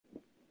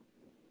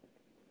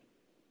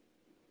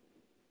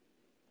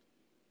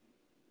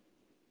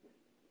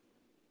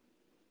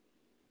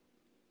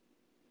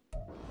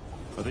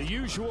The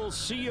usual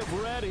sea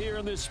of red here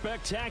in this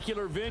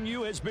spectacular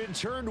venue has been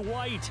turned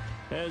white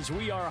as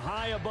we are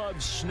high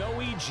above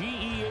snowy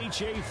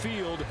GEHA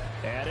Field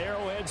at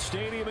Arrowhead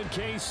Stadium in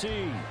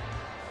KC.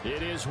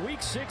 It is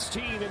Week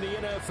 16 in the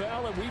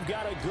NFL, and we've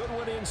got a good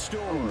one in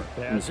store,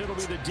 as it'll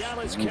be the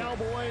Dallas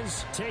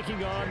Cowboys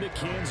taking on the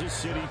Kansas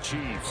City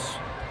Chiefs.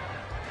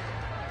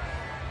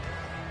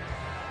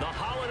 The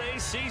holiday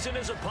season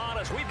is upon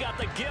us. We've got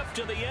the gift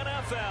of the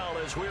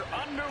NFL as we're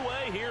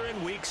underway here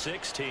in Week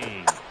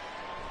 16.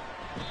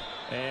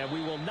 And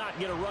we will not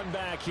get a run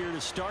back here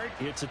to start.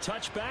 It's a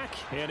touchback,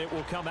 and it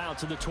will come out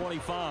to the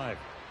 25.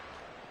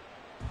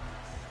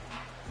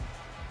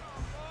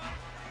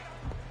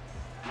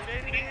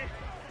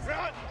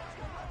 Run.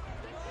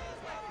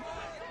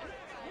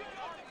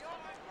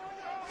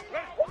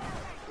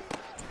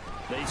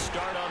 They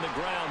start on the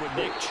ground with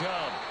Nick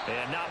Chubb,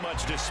 and not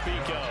much to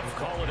speak of.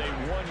 Call it a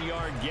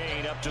 1-yard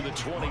gain up to the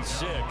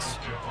 26.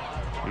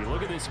 You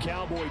look at this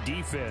Cowboy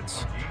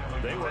defense.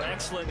 They were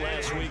excellent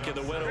last week in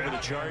the win over the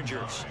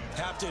Chargers.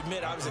 Have to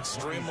admit, I was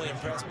extremely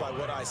impressed by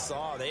what I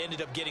saw. They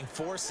ended up getting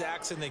 4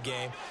 sacks in the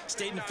game,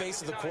 stayed in the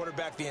face of the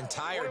quarterback the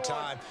entire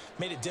time,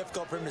 made it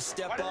difficult for him to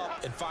step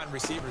up and find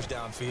receivers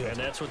downfield. And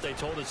that's what they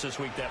told us this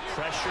week, that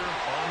pressure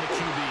on the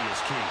QB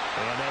is key.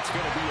 And that's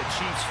going to be a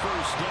Chiefs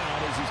first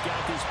down as he's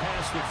got this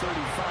past the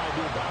 35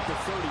 to about the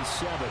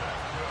 37.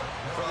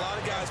 For a lot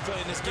of guys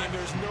playing this game,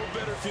 there's no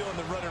better feeling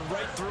than running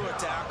right through a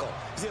tackle.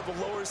 He's able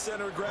to lower his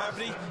center of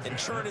gravity and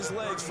churn his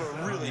legs for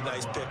a really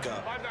nice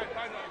pickup.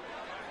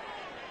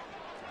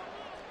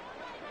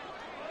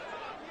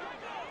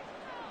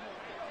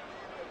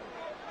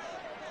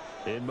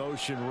 In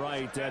motion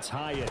right, that's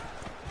Hyatt.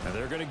 And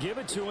they're going to give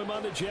it to him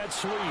on the jet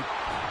sweep.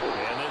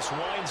 And this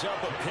winds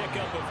up a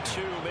pickup of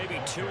 2, maybe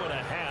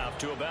 2.5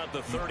 to about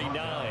the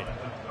 39.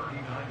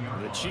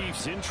 The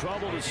Chiefs in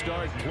trouble to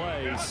start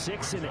play,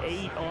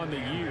 6-8 on the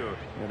year.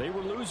 And they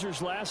were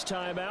losers last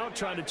time out,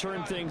 trying to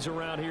turn things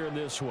around here in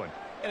this one.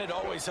 And it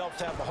always helps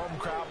to have the home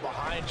crowd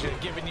behind you,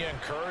 giving you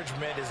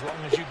encouragement as long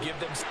as you give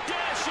them.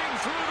 Dashing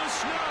through the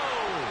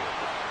snow.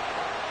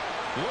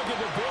 Look at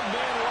the big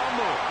man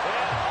rumble.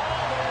 And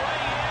all the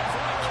way in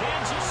for a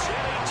Kansas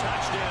City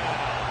touchdown.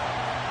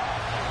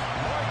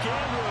 Mark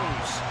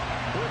Andrews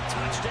with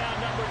touchdown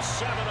number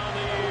 7 on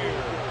the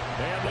year.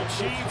 And the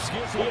Chiefs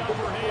get the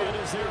upper hand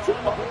as they're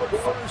on the board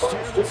first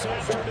here this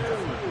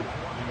afternoon.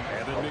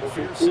 Evan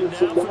McPherson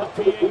now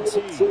for the PAT.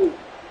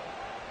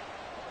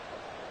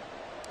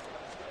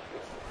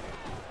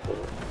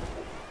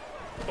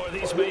 Or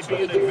these may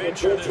be an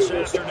adventure this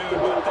afternoon,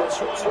 but this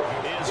one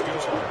is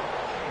good.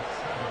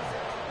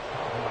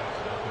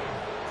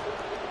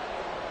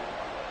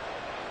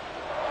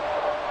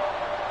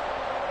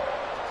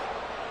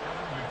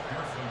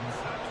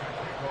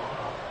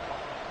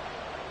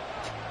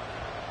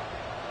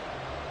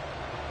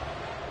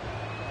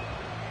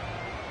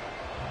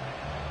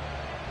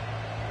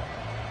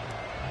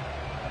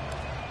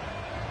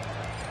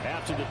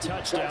 After the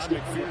touchdown,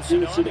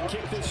 McPherson on to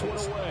kick this one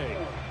away.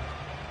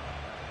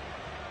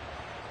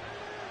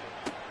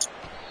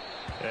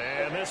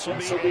 And this will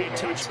be a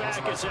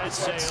touchback as that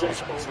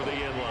sails over the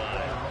end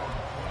line.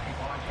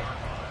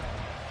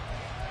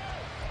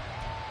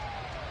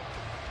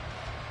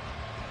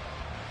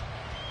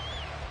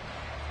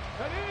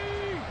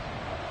 Ready?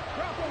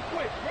 Drop on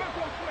quick.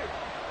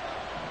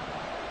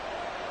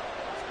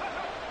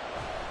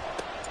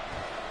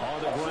 On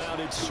the ground,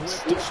 it's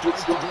Swift to start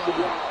the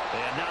drive.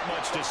 And not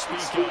much to speak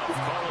of.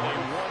 Calling a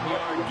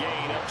 1-yard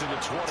gain up to the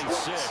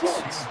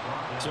 26.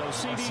 So,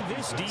 CD,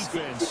 this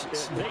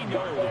defense, they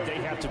know that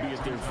they have to be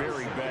at their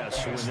very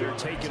best when they're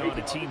taking on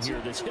a team here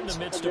that's in the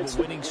midst of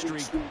a winning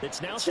streak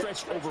that's now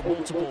stretched over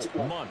multiple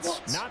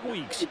months. Not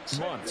weeks,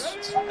 months.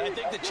 I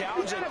think the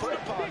challenge they put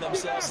upon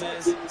themselves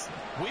is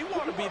we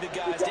want to be the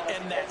guys to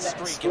end that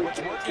streak. And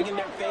what's working in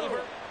their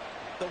favor?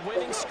 The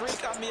winning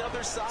streak on the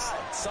other side.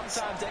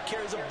 Sometimes that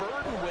carries a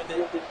burden with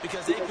it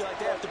because they feel like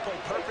they have to play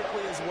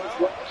perfectly as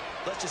well.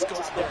 Let's just go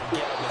out there and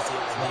get them as the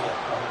idea.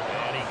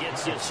 And he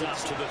gets this up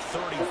to the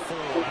 34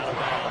 out of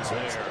bounds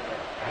there.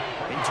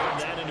 He turned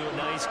that into a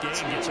nice gain.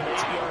 Gets him 8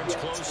 yards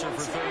closer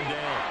for third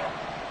down.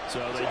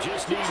 So they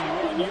just need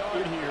 1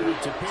 yard here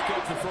to pick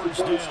up the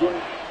first down.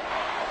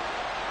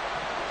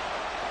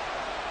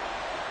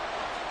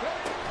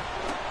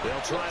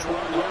 They'll try and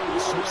run here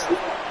with Swift.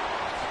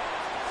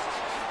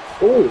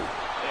 Ooh. And able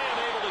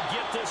to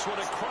get this one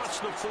across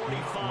the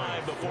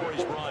 45 before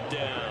he's brought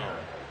down.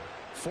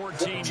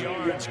 14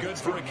 yards, good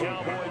for a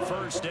Cowboy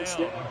first down.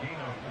 And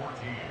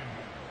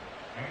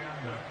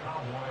the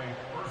Cowboy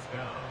first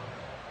down.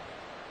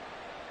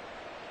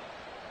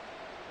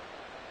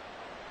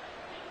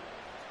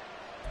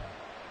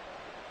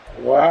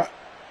 What?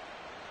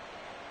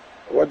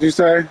 What'd you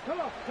say? Come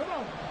on.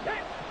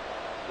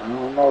 I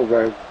don't know,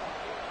 baby.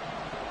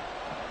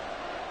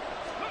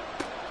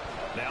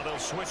 Now they'll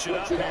switch it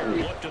up here.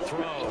 Look to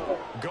throw.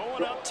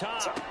 Going up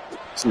top.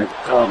 This nigga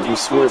called me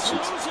switching.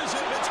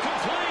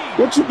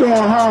 What you doing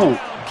home?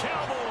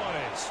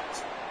 Cowboys.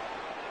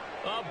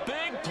 A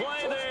big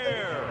play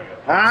there.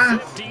 Huh?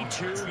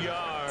 52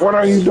 yards. What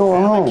are you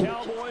doing home?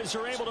 Cowboys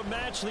are able to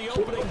match the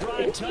opening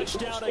drive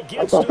touchdown I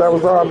against thought that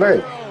was all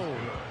day.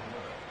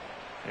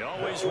 You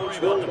always worry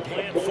about the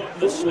plant foot in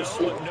the snow,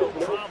 but no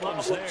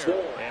problems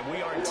there. And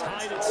we are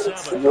tied at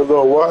 7. You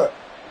know what?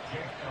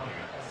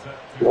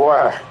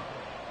 Why?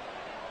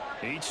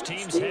 Each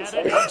team's had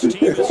it. Each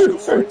team has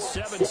scored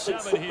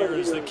 7-7 here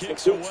as the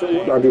kick's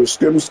away. I do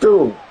skipping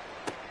school.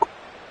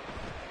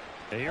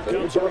 And here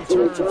comes a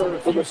return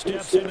from a few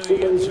steps into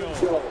the end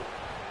zone.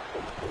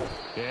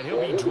 And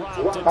he'll be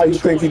dropped at How you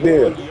think he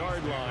did?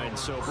 yard line,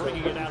 so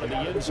bringing it out of the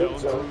end zone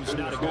proves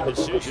not a good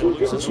decision.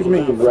 What you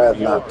mean you'd rather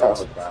not talk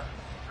about?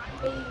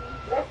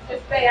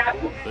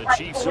 The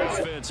Chiefs'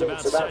 offense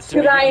about set to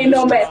because I ain't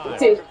no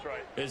mathematician.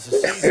 as the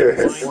season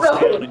winds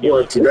down and you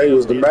What, today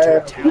was the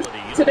math?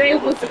 Today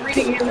was the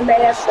reading and the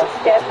math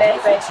stuff. That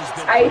math.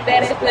 I ate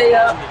that essay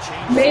up.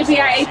 Maybe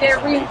I ate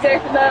that reading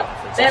section up.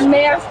 That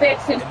math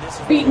section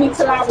beat me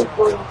till I was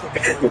through.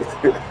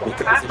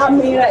 I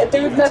mean,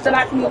 there was nothing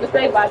I can even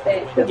say about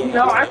that. Because, you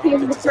know, I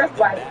can't even stress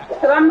about it.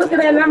 Because I'm looking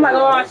at it and I'm like,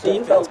 oh,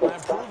 shit, it's over.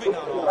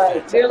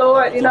 Like, dear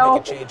Lord, you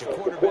know,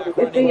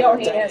 it's in your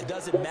hands. It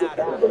doesn't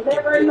matter.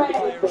 Never in my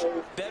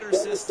Better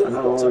system.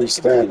 I don't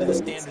understand the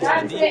that.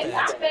 standards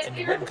of the defense, and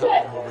the win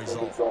column will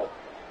result.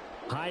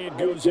 Hyatt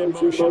goes in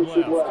motion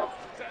left.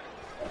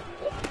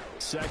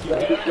 Second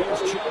down,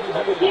 here's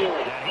Chubb again.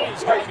 And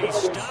he's going to be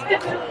stopped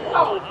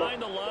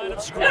behind the line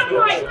of scrimmage. I'm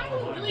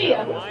like,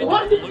 Leah,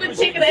 once you've been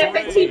taking the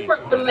SAT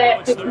prep for the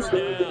last 6 months,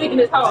 thinking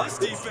it's hard. This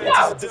defense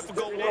is a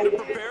difficult one to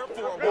prepare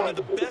for. One of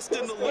the best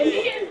in the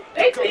league.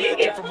 They say it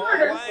gets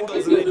harder.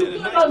 Angles, and they did a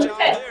nice job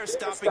there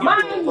stopping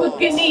Mine was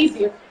getting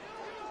easier.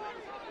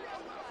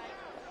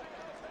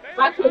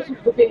 My questions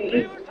were getting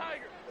easier.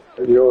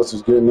 Yours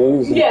is getting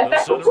easy. Yeah,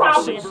 that's the Center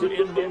problem. receiver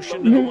in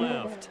motion to the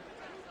left.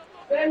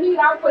 That means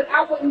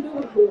I wouldn't do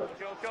it good.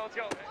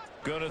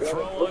 Going to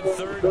throw on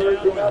third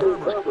down with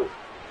Herbert.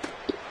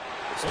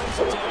 Sends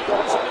it to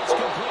Anderson. It's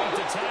complete.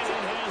 The tight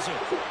end has it.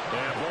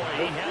 Yeah, boy,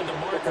 he had the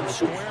marker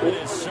square in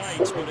his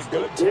sights, but a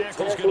good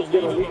tackle's going to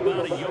leave him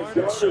about a yard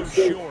or so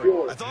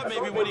short. I thought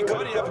maybe when he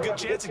caught, he'd have a good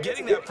chance of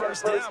getting that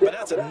first down, but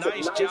that's a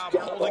nice job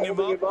holding him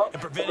up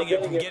and preventing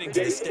him from getting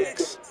to the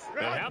sticks.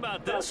 And how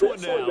about this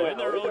one now? In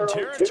their own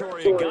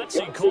territory, a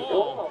gutsy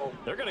call.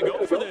 They're going to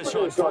go for this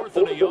on 4th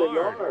and a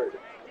yard.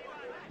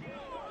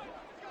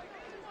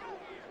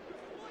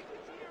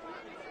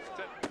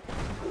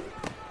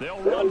 They'll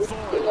run for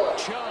it.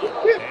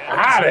 Chubb. Get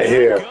out of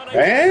here,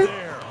 man.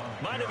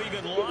 Might have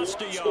even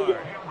lost a yard.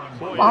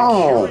 Boy,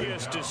 Oh. a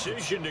curious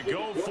decision to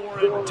go for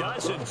it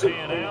doesn't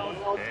pan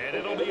out, and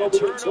it'll be a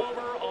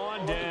turnover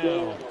on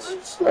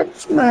downs.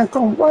 This man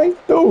come right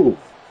through.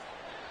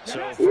 So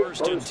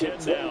 1st and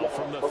 10 now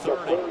from the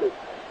 30.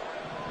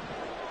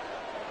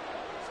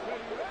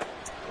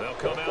 They'll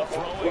come out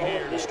throwing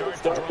here to start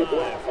the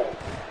drive.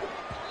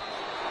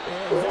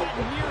 And that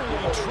nearly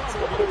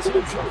trouble, but it's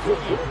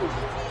incomplete.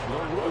 The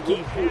rookie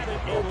had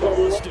it and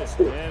lost it.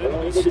 And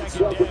it'll be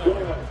 2nd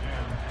down.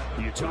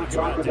 You talk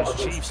about this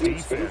Chiefs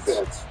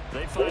defense.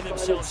 They find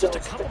themselves just a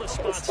couple of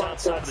spots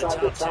outside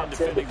of the top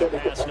 10 defending the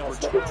pass, number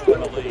 12 in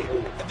the league.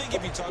 I think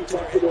if you talk to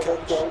their head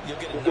coach, you'll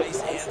get a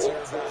nice answer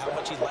about how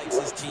much he likes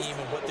his team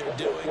and what they're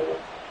doing.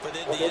 But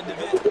at the end of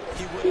it,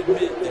 he would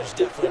admit there's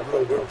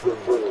definitely room to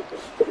improve.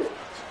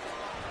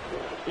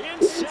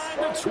 Inside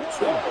the 20.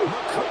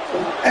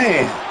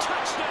 Man.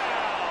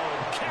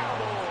 Touchdown,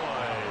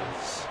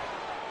 Cowboys.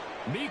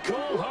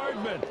 Mecole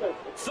Hardman,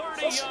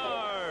 30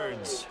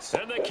 yards.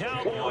 And the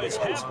Cowboys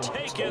have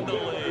taken the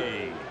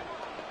lead.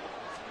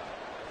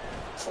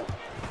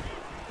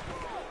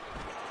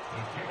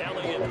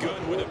 Elliott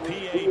good with a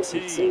PAT.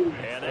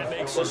 And that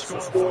makes the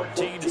score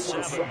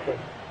 14-7.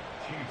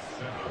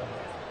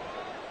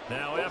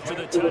 Now after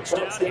the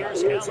touchdown,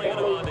 here's Elliott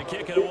on to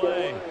kick it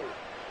away.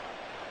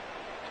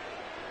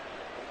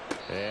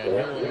 And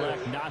he'll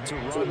elect not to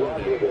run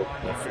with it.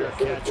 The fair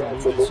catch will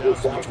move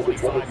this out to the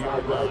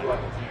 25-yard line.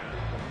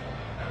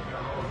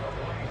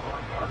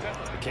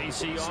 The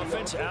KC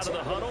offense out of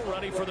the huddle,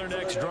 ready for their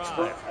next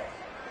drive.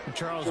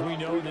 Charles, we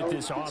know that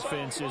this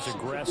offense is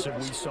aggressive.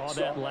 We saw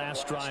that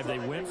last drive. They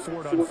went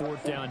for it on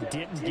 4th down,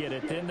 didn't get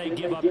it. Then they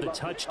give up the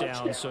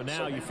touchdown. So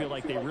now you feel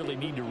like they really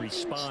need to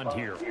respond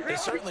here. They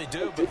certainly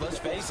do, but let's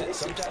face it,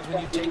 sometimes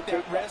when you take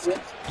that risk,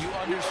 you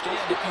understand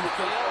if you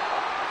fail,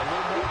 a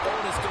little more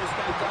bonus goes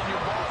back on your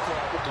ball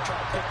club to try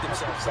to pick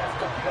themselves back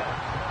up.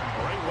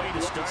 Great way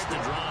to start the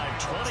drive.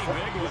 20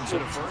 big ones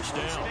and a first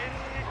down.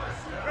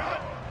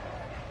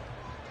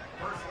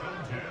 First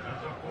and 10 at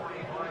the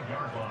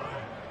 45-yard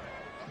line.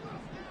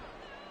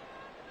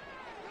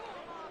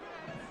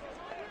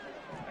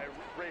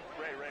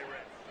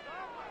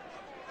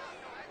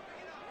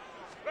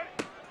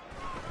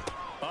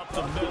 Up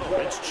the middle,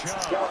 it's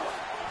Chubb.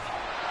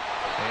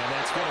 And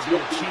that's going to be a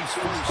Chiefs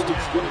first down.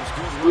 It's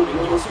good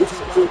running. Gets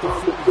it to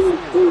about the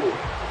 44.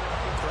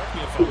 Correct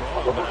correct me if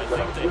I'm wrong, but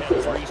I think they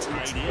had 3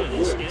 tight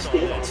ends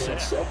in on that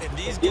set. And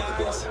these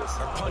guys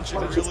are punching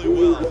really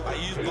well. I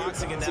use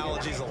boxing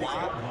analogies a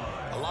lot.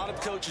 A lot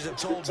of coaches have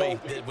told me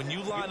that when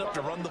you line up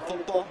to run the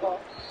football,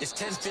 it's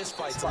 10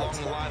 fistfights along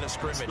the line of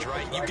scrimmage,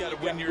 right? You've got to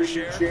win your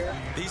share.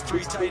 These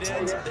 3 tight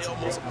ends, they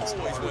almost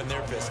always win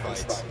their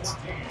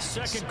fistfights.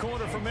 Second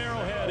quarter from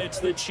Arrowhead. It's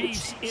the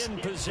Chiefs in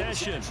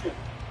possession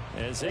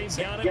as they've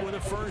got it with a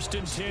 1st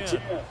and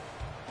 10.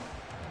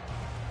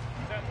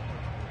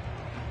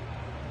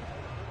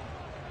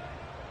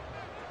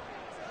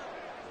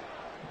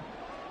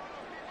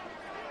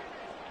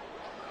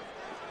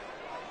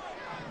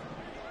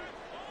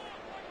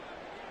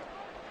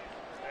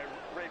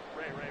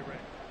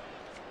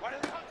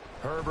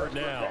 Herbert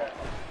now.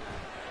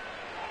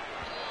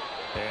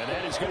 And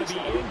that is going to be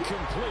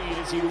incomplete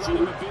as he run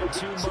him a bit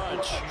too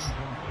much.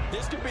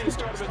 This could be the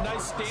start of a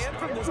nice stand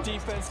from this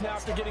defense now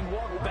after getting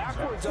walked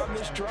backwards on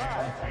this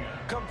drive.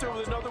 Come through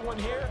with another one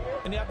here,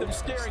 and you have them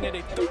staring at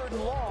a 3rd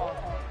and long,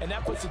 and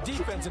that puts the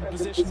defense in a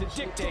position to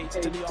dictate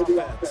to the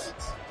offense.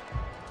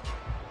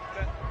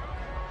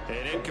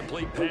 An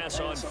incomplete pass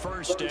on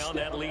 1st down.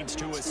 That leads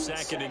to a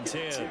 2nd and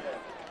 10.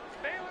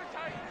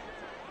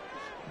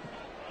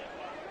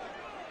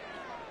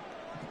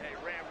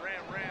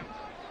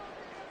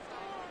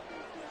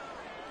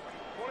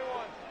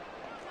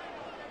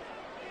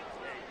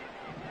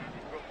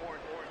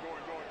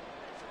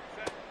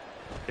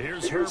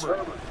 Here's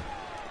Herbert.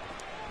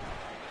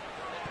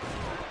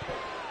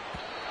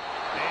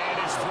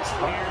 And his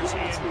throw here is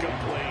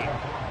incomplete.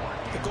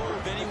 The goal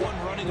of anyone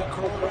running a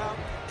curl route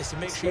is to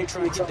make sure you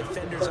try to get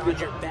defenders on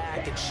your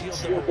back and shield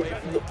them away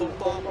from the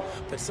football.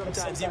 But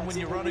sometimes even when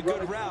you run a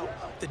good route,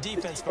 the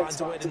defense finds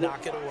a way to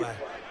knock it away.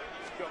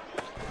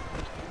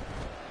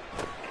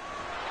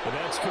 And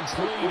that's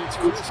complete. It's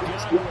Chris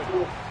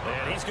Godwin.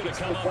 And he's going to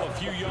come up a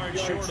few yards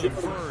short of the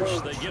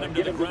 1st. They get him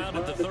to the ground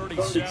at the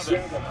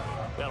 37.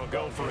 That'll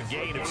go for a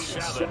gain of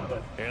 7.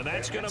 And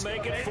that's going to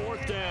make it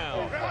 4th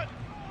down.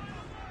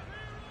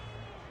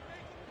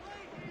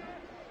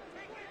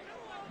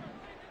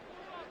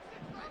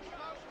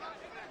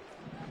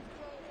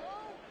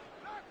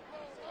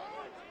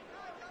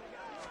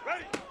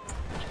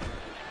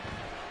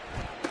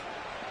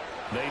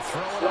 They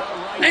throw it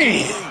out right.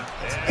 Man,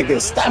 I can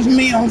stop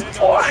me on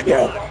before I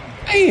go.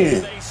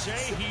 Man. They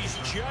say he's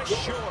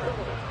just short.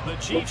 The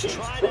Chiefs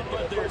tried it,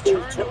 but they're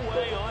turned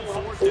away on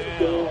 4th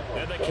down.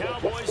 And the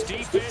Cowboys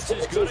defense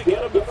is going to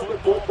get them the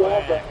football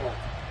back.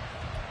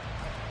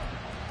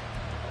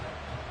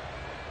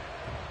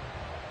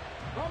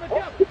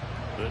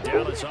 The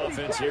Dallas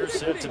offense here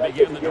set to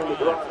begin the drive.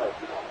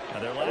 Now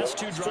their last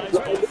 2 drives,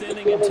 both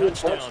ending in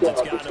touchdowns.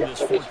 It's got them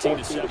this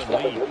 14-7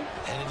 lead.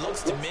 And it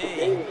looks to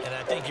me, and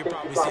I think you're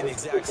probably seeing the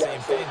exact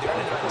same thing, they're in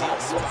an ideal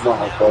spot No,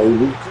 now.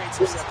 baby. Create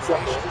some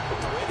separation.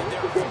 The way that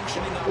they're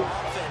functioning on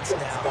offense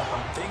now,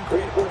 they can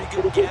create a pretty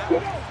good gap.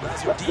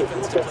 Allows your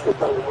defense to play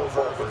with a little more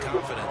verve and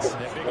confidence.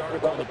 That big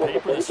article in the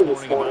paper this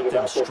morning about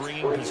them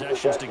stringing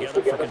possessions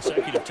together for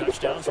consecutive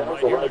touchdowns. And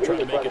right here, they're trying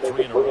to make it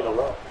 3 in a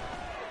row.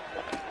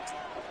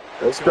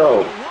 Let's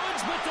go.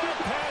 Runs, but that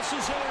pass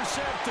is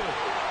intercepted.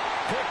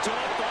 Picked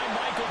up by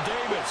Michael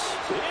Davis.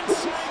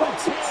 Inside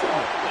the 10.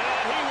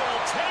 And he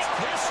will take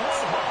this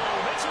one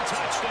home. It's a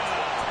touchdown.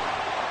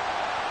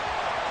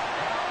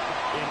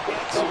 An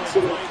excellent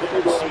play there,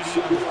 CD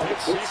on the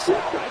pick 6.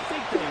 I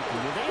think they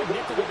have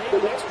nickel. Did they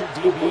have an extra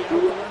DB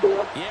out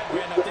there? Yeah,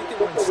 Brandon, I think they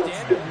were in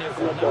standard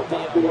nickel, not the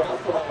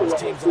double, as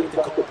teams like to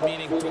call it,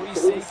 meaning 3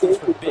 safeties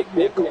for big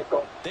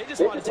nickel. They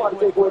just want to take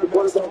away the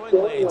quarterback's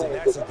throwing lanes, and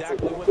that's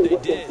exactly what they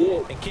did,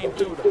 and came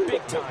through with a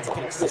big-time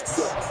pick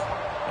 6.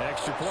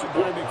 Extra point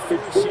by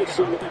McPherson,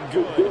 something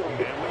good.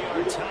 And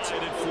we are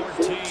tied at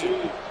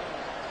 14.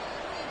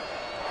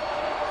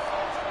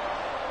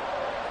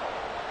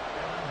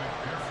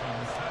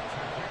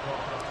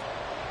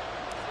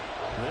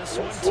 This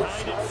one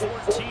tied at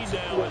 14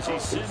 now as he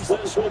sends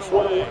this one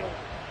away.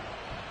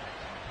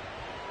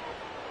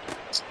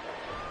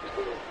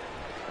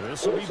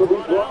 This will be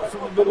brought out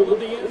from the middle of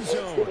the end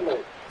zone.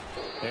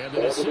 And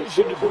the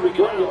decision to bring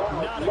it out,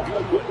 not a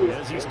good one,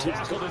 as he's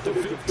tackled at the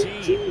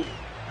 15.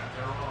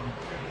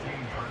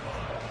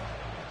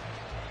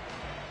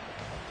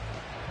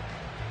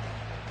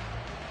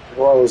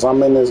 Rose,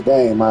 I'm in this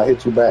game. I'll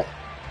hit you back.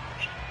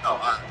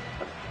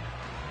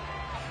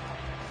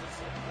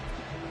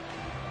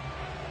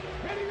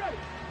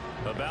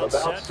 About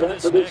set for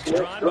this next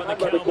drive by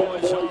the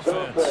Cowboys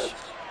offense.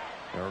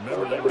 Now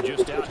remember, they were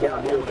just out here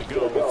a moment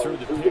ago. We threw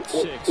the pick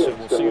 6, so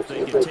we'll see if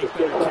they can take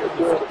better care of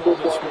the football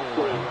this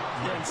go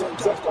around. And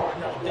sometimes,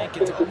 partner, I think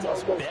it's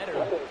almost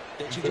better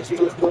that you just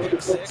throw the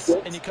pick 6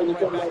 and you come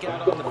right back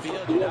out on the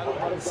field. You're not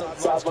on the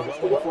sidelines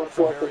dwelling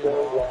for very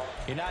long.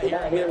 You're not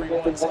hearing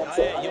everyone say, oh,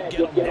 yeah, you'll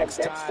get them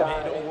next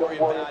time. Hey, don't worry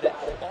about it.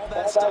 All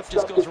that stuff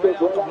just goes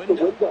right out the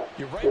window.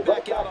 You're right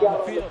back out on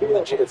the field with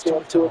a chance to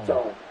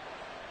atone.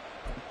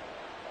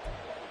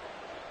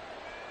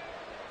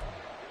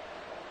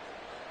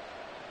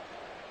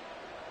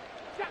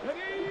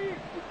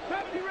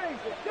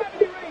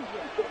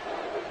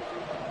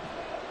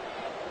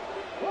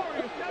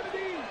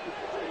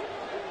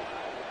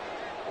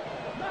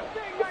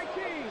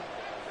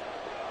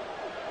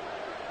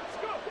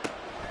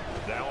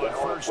 Now on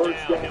first down,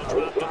 he'll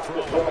drop the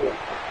throw.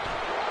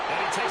 And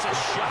he takes a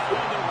shot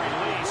on the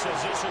release as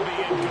this will be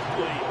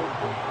incomplete.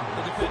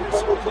 The defender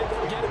certainly didn't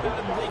forget about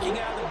him leaking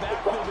out of the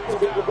backfield. He was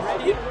about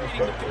ready and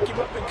waiting to pick him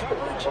up in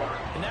coverage.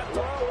 And that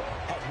throw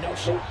had no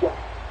shot.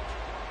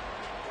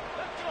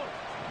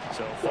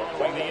 So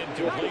following the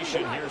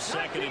incompletion, here's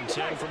 2nd and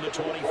 10 from the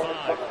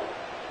 25.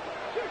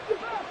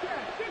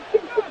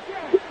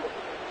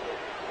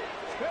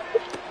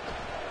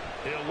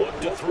 He'll look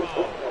to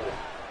throw.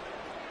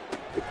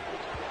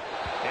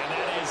 And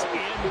that is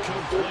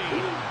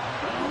incomplete.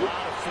 A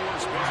lot of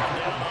force bearing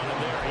down on him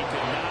there. He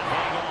could not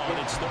hang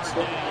on. It's 3rd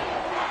down.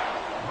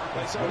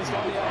 Somebody's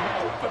going to be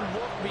open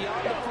look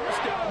beyond the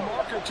first down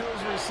marker to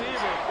his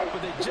receiver,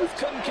 but they just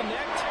couldn't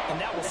connect,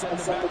 and that will send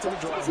them back to the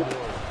drawing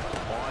board.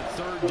 On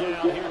 3rd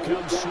down, here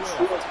comes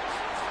Swift.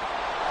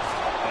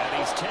 And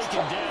he's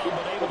taken down,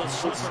 but able to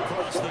slip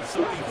across the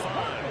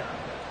 35.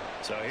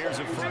 So here's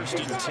a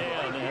 1st and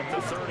 10 at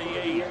the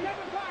 38.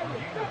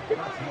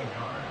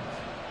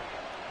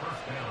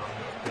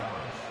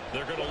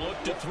 They're going to look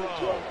to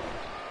throw.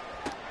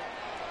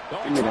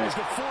 Tries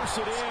to force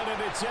it in,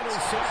 and it's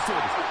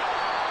intercepted.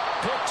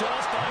 Picked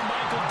off by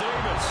Michael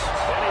Davis.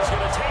 And he's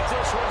going to take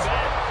this one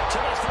back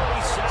to the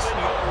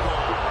 37-yard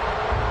line.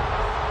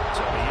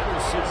 So the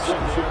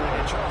interception there.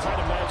 And Charles, I'd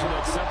imagine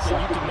that's something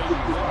you can maybe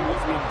run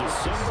with in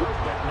December,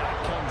 but not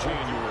come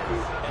January.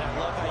 And I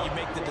love how you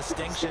make the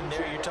distinction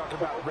there. You're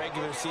talking about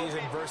regular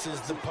season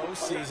versus the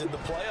postseason, the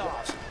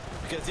playoffs.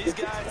 Because these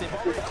guys, they've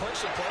already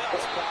clinched a playoff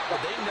spot,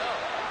 but they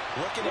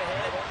know, looking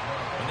ahead,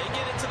 when they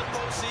get into the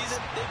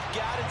postseason, they've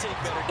got to take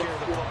better care of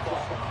the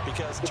football.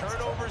 Because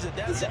turnovers in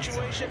that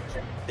situation,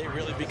 they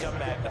really become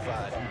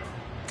magnified.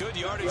 Good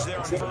yardage there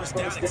on first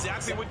down.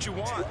 Exactly what you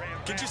want.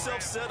 Get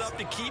yourself set up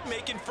to keep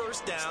making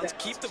first downs,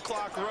 keep the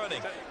clock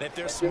running. And if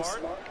they're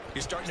smart,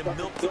 you're starting to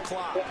milk the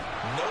clock. No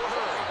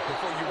hurry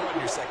before you run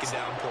your 2nd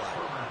down play.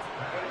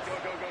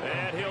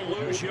 And he'll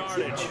lose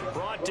yardage.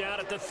 Brought down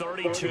at the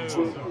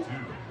 32.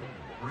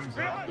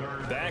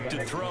 Back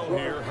to throw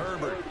here,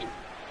 Herbert.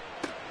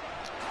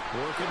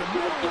 Working the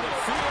middle of the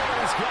field,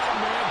 he's got a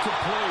man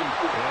complete.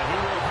 And he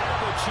will have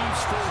the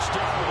Chiefs' first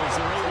down as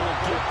they're able to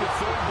get the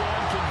 3rd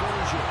down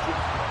conversion.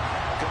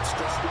 Good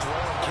strong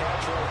throw and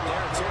catch right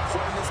there. So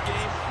far in this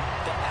game,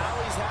 the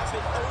alleys have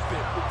been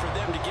open for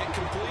them to get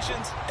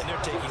completions, and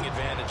they're taking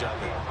advantage of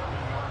it.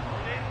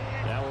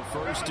 Now a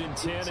 1st and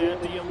 10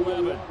 at the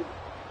 11.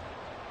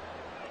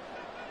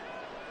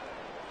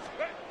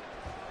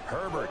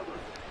 Herbert.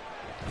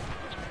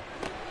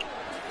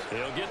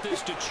 He'll get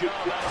this to Chubb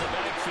out of the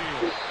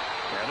backfield.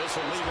 And this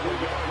will leave him a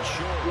yard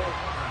short.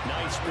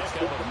 Nice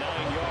pickup of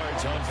 9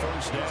 yards on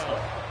first down.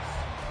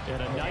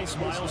 And a nice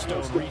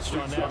milestone reached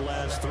on that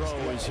last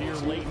throw is here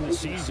late in the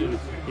season.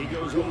 He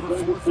goes over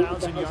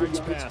 4,000 yards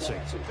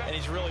passing. And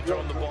he's really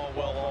thrown the ball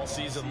well all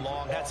season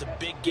long. Had some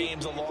big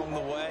games along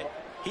the way.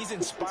 He's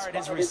inspired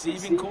his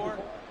receiving corps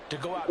to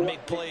go out and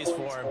make plays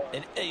for him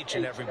in each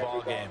and every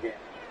ball game.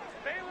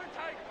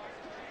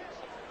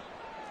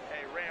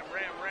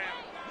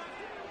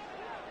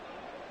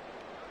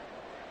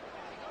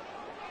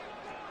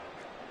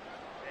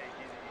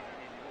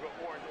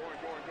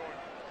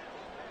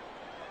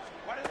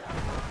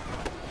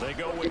 They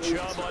go with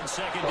Chubb on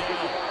 2nd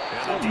down.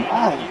 And the team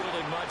not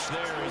yielding much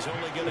there. He's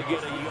only going to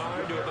get a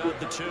yard to about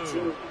the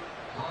 2.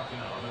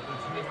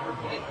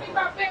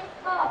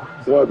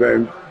 What,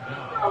 baby?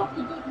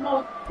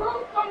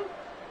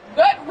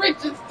 Gut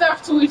wrenching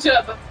stuff to each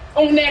other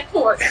on that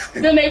court.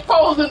 Then they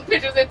posing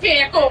pictures at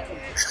Cancun.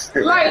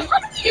 Like, how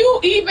do you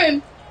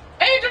even,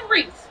 Angel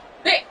Reese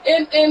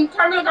and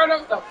Carmelo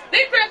Cardoso,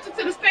 they drafted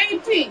to the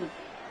same team.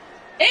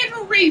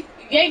 Angel Reese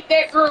yanked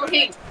that girl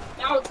head.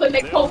 All of a sudden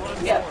they post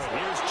together.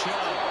 Here's Chubb.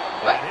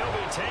 And he'll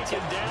be taken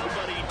down,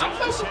 but he I'm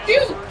does so have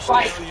confused. first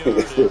Like, down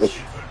yardage.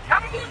 I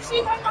don't even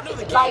see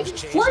like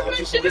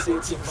workmanship.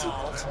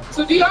 So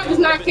do y'all just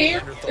not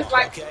care? It's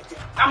like,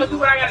 I'm going to do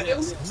what I got to do.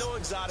 No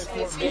exotic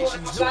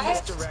formations, no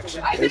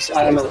misdirection. It's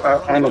on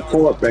the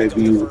court,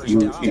 baby.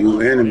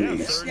 You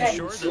enemies. Third and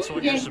short, that's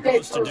what you're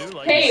supposed to do.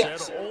 Like you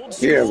said, old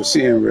school. Yeah, but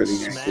she ain't really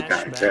yank the Smash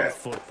down mouth tap.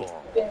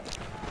 football.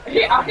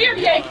 Here,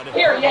 yank.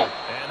 Here, yank.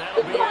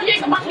 If you don't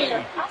yank in my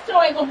hair, I'm sure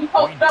I ain't going to be We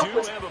posted up do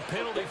with. have a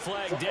penalty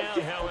flag down,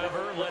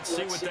 however. Let's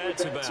see what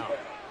that's about.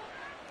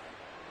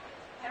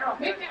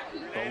 The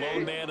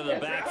lone man in the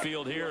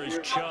backfield here is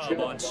Chubb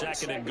on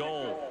 2nd and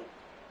goal.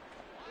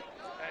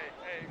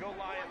 Hey, go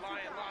lion.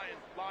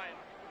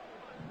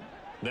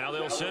 Now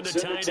they'll send a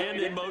tight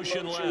end in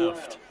motion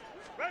left.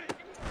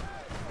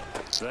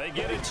 They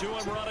get it to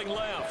him running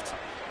left.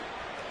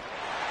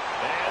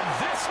 And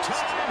this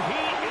time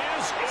he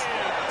is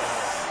in.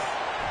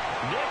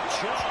 Nick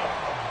Chubb,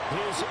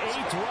 his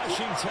 8th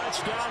rushing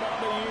touchdown on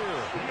the year.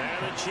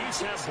 And the Chiefs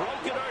have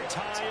broken our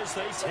tie as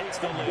they take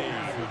the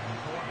lead.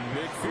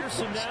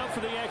 McPherson now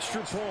for the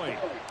extra point.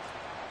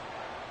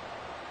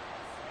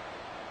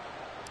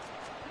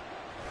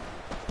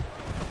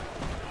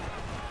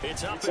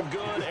 It's up and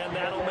good, and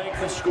that'll make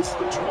the score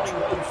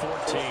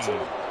 21-14.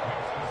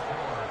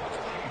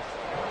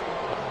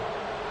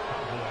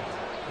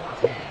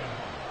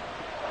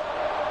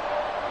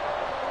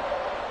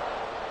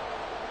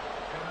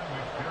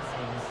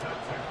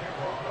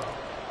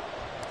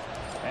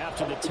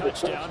 After the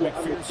touchdown,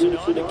 McPherson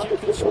on to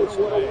kick this one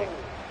away.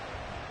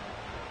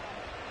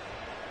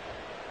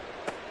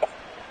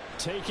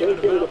 Taking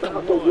it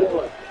about the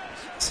 1.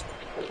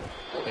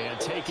 And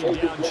taken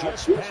down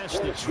just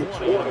past the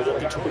 20 at about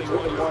the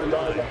 21-yard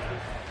line.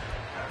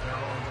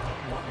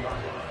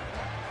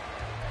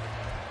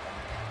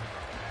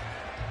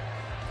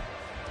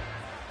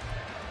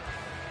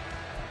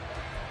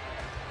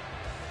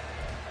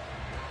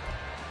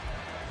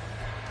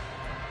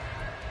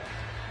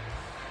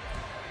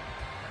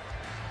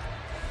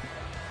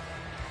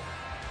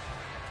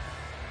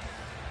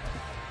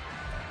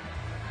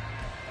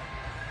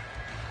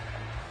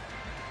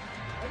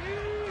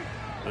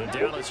 The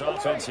Dallas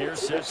offense here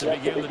set to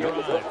begin the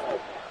drive.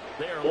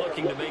 They are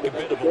looking to make a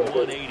bit of a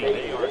 180.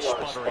 They are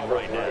sputtering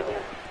right now.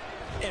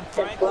 And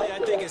frankly, I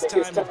think it's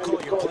time to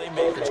call your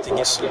playmakers together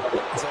and say, all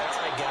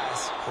right,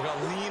 guys, we're going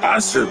to lean on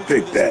you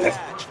through this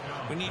patch.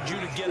 We need you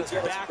to get us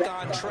back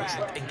on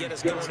track and get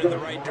us going in the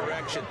right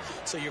direction.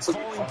 So you're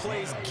calling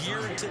plays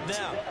geared to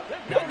them.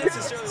 Not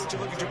necessarily what you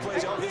look at your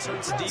plays, oh, this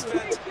hurts the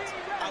defense.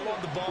 I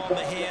want the ball in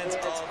the hands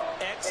of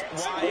X,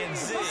 Y, and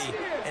Z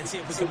and see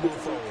if we can move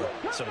forward.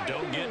 So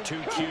don't get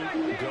too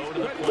cute. Go to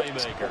the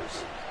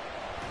playmakers.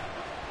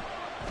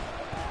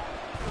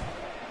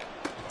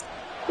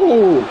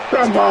 Ooh,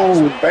 come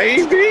on,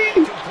 baby.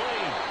 And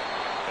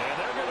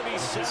they're going to be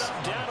set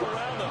up down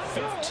around the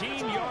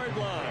 15-yard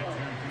line.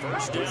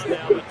 First down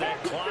now with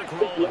that clock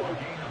rolling.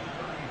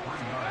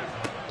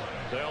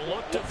 They'll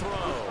look to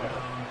throw.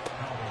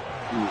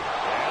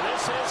 And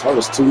this is That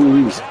was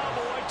too easy.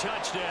 Cowboy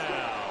touchdown.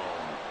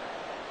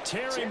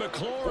 Terry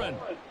McLaurin,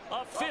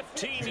 a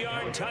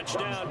 15-yard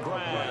touchdown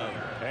grab.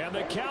 And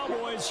the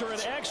Cowboys are an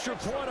extra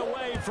point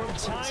away from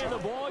tying the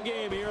ball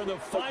game here in the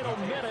final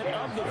minute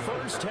of the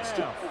first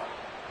half.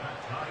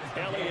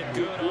 Elliott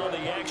good on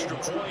the extra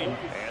point,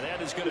 and that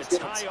is going to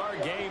tie our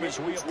game as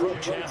we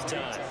approach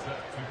halftime.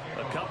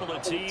 A couple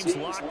of teams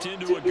locked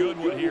into a good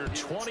one here.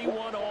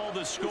 21 all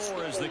the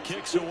score as the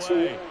kick's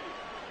away.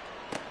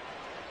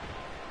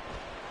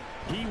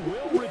 He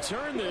will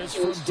return this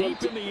from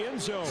deep in the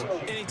end zone.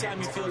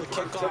 Anytime you feel the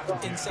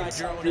kickoff inside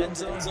your own end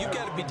zone, you've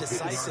got to be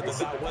decisive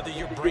about whether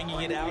you're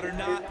bringing it out or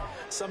not.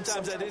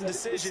 Sometimes that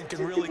indecision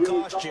can really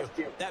cost you.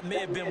 That may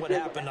have been what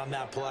happened on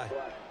that play.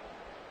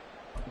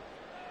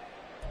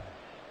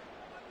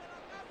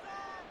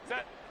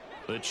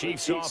 The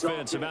Chiefs'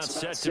 offense about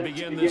set to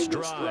begin this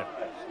drive.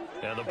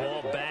 And the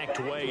ball backed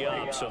way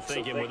up, so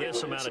thinking with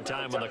this amount of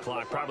time on the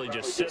clock, probably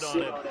just sit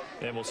on it,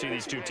 and we'll see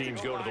these two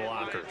teams go to the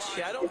lockers.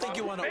 Yeah, I don't think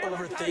you want to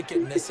overthink it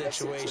in this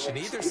situation.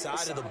 Either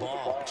side of the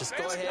ball. Just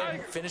go ahead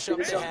and finish up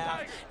the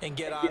half and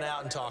get on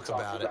out and talk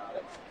about it.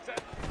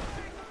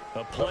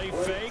 A play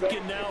fake,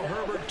 and now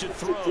Herbert to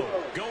throw.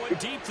 Going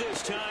deep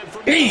this time.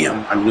 From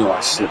Damn, I knew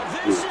I should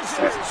have do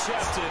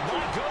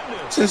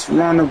that. Just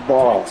run the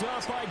ball.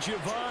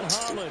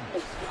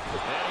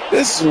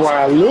 This is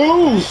why I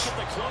lose.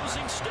 The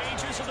closing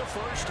stages of the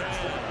first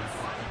half.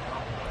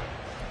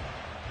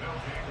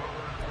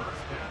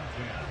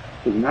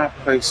 Do not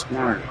play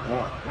smart.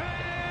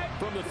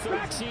 From the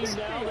 13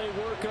 now, they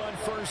work on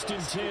 1st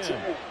and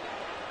 10.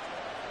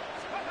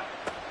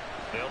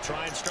 They'll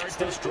try and start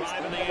this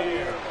drive in the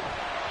air. A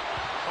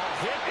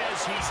hit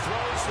as he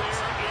throws there,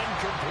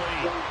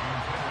 incomplete.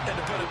 And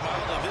to put it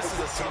mildly, this is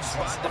a tough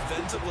spot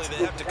defensively.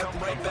 They have to come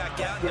right back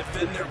out and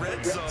defend their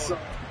red zone.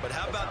 But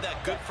how about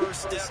that good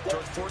first step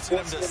towards forcing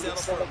them to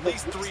settle for at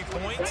least 3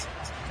 points?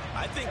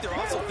 I think they're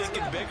also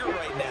thinking bigger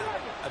right now.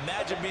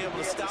 Imagine being able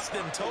to stop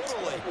them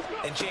totally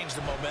and change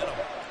the momentum.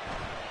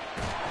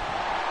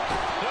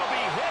 They'll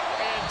be hit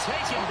and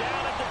taken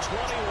down at the 21.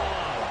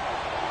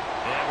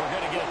 And we're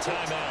going to get a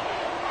timeout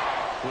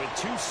with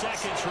 2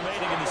 seconds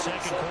remaining in the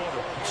second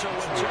quarter. So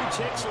with 2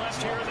 ticks left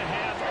here in the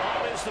half,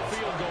 on is the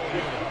field goal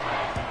unit.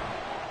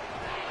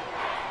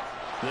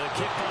 The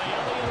kick by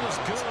Elliott is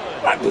good.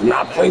 I did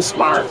not play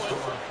smart.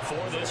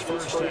 For this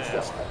first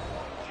half.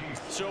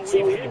 So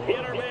we've hit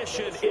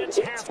intermission. It's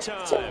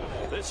halftime.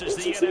 This is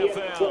the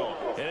NFL,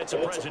 and it's a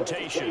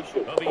presentation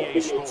of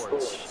EA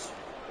Sports.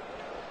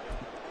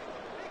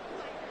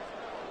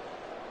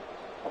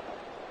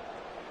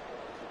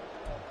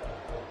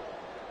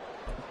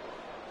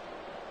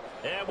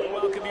 And we'll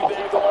welcome you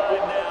back live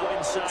now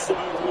inside the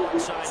booth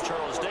alongside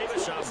Charles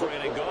Davis. I'm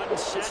Brandon Gordon,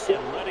 set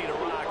and ready to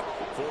rock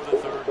for the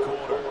third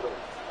quarter.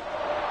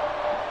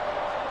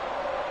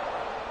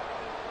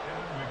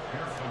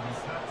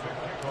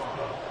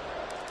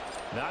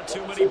 Not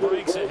too many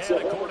breaks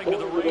ahead, according to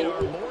the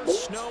radar. More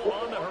snow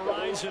on the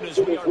horizon as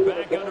we are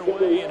back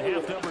underway in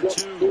half number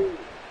 2.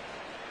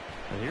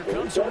 And here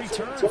comes a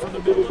return from the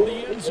middle of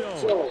the end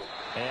zone.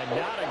 And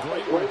not a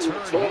great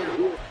return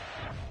here.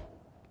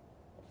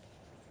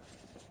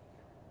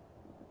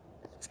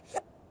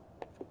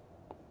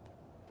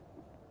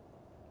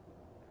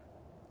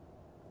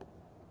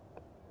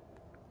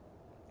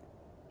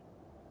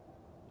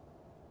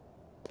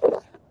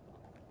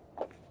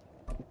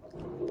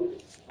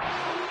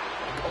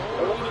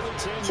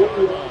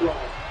 20-yard line.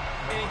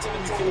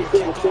 Anytime you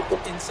feel a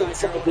kickoff inside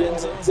your own end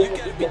zone, you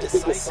got to be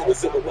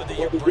decisive about whether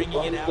you're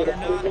bringing it out or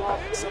not.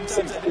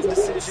 Sometimes that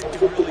decision can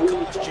really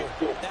cost you.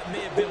 That may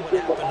have been what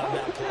happened on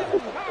that play.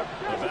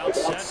 About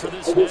set for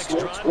this next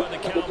drive by the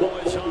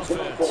Cowboys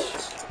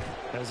offense.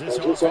 As this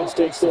offense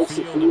takes the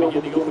field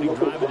to begin the opening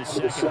drive of the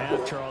second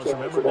half, Charles,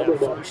 remember that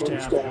first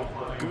half,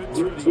 good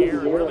through the air,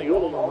 really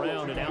all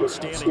around an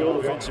outstanding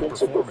offensive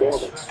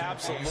performance.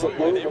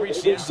 Absolutely. They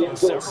reached the end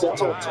zone several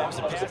times.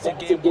 The passing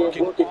game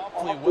working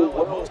awfully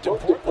well, and most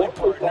importantly,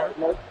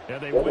 partner. Yeah,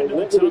 they went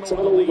into the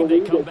tunnel with a lead.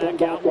 They come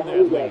back out with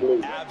that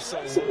lead.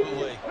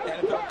 Absolutely.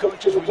 NFL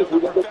coaches, we know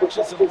they're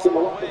perfectionists in a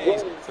lot of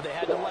ways, but they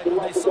had to like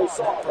what they saw in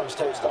that first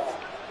half.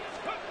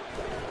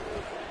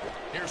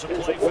 Here's a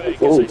play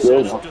fake as they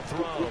set up to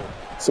throw.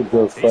 It's a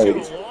good He's going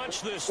fake. to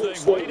launch this thing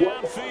way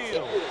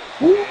downfield.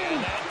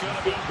 And that's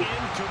going to be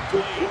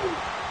incomplete.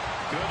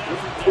 Good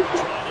effort there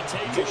trying to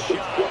take a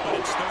shot, but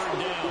it's third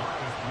down.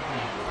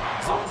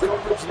 Zone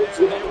coverage there,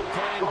 they were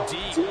playing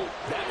deep.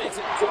 That makes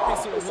it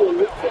obviously a little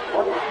bit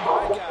harder to run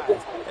by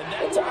guys. And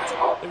that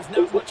time, there's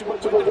not much of a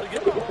window to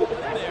get the ball in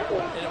there,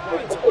 and it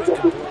winds up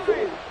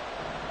incomplete.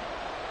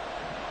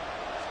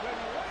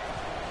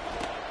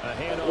 A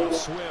handoff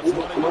Swift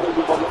running to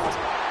the left.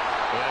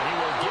 And he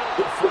will get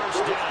the first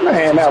down.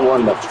 Man, that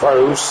wasn't the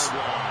first. A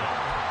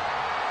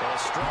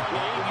strong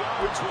 8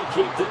 yards will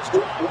keep this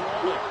drive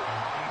rolling.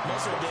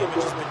 Most of the damage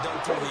has been done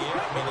through the air.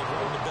 I mean, they've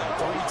run the ball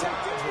 3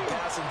 times with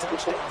passing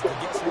touchdowns, but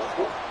guess what?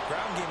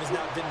 Ground game has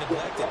not been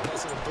neglected.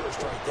 Nice little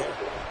burst right there.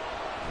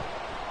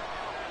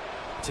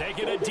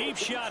 Taking a deep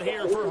shot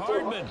here for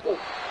Hardman.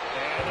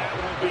 And that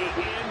will be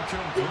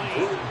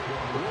incomplete.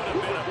 Would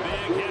have been a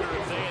big hitter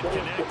if they had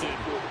connected.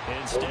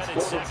 Instead,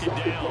 it's second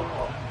down.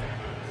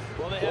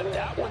 Well, they had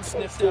that one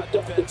sniffed out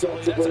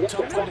defensively. That's a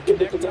tough one to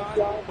connect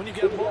on when you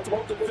get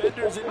multiple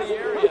defenders in the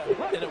area,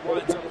 and it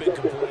winds up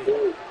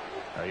incomplete.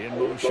 In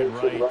motion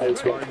right,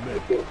 that's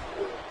Hardman.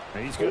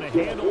 He's going to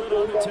handle it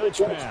on the touch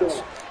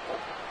pass.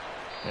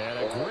 And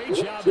a great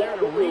job there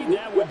to read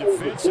that one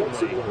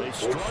defensively. They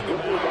strung him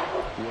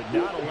out, would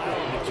not allow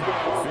him to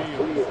carry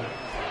the field.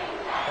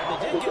 And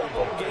they did get a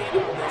little gain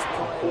on this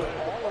play, but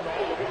all in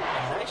all,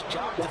 a nice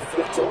job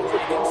defensively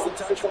against the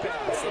touch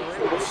pass. They were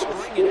able to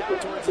string it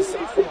out towards the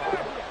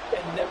sideline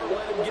and never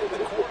let him get in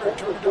the corner and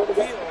turn it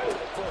upfield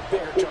for a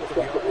bigger chunk of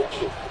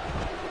yardage.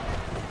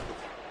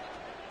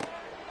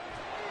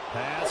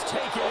 Pass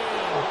taken in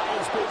by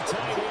his big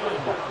tight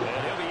end.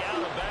 And he'll be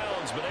out of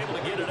bounds, but able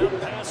to get it up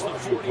past the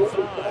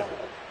 45.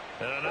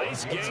 And a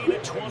nice gain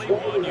at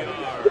 21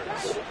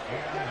 yards.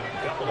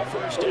 A couple of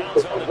first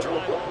downs on the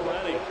drive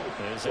already.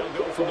 As they'll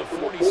go from the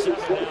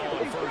 47 now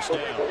on first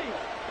down.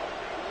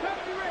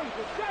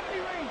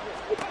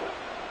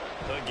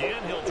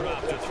 Again, he'll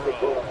drop the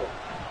throw.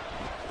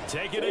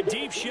 Taking a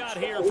deep shot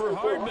here for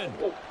Hardman.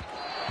 And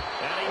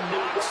he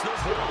knocks the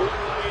ball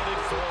away and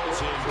it falls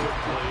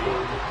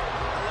incomplete.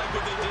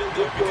 What they did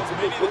there, because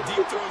many of the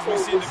deep throws we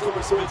see in the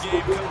course of a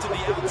game come to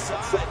the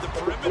outside, the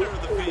perimeter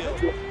of the field.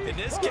 In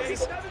this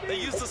case, they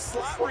used a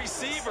slot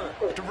receiver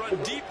to run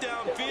deep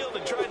downfield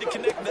and tried to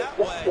connect that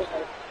way.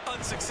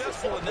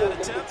 Unsuccessful in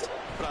that attempt,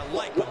 but I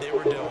like what they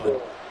were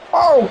doing.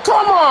 Oh,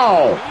 come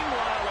on.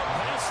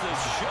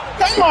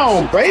 Come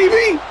on,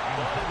 baby. And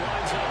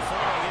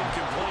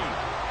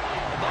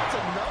that's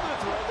another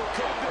throw that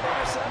could have been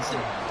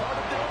intercepted. Part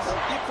of this,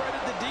 you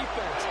credit the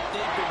defense.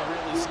 They've been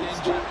really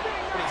stingy.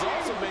 But he's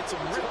also made some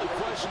really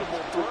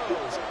questionable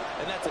throws,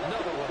 and that's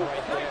another one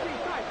right there.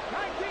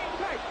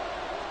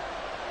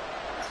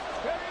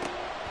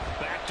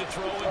 Back to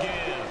throw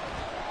again.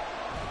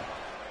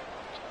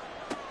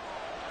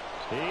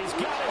 He's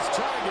got his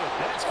target.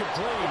 That's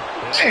complete.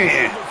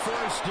 Man. The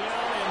first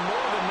down and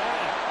more than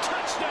that.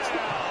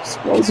 Touchdown.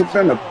 Supposed to have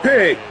been a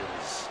pick.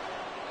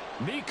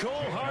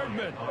 Mecole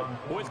Hardman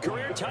with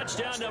career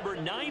touchdown number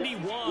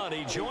 91.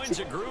 He joins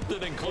a group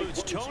that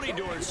includes Tony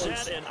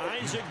Dorsett and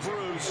Isaac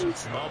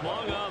Bruce,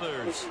 among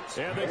others.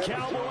 And the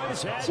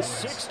Cowboys had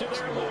 6 to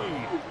their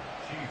lead.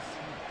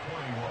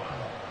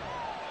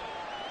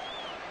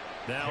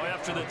 Now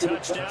after the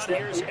touchdown,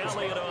 here's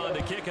Elliott on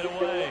to kick it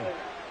away.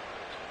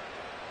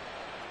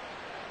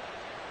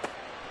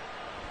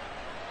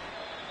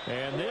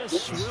 And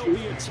this will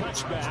be a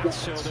touchback,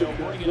 so they'll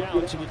bring it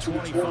out to the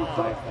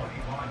 25.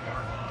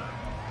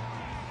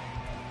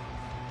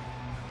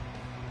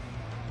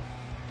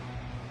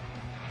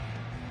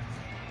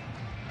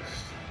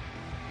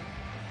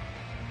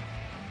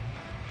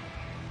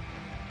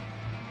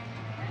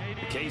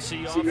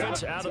 KC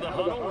offense out of the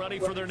huddle, ready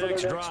for their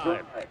next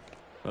drive.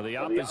 Well, the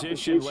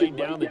opposition laid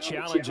down the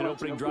challenge and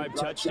opening drive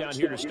touchdown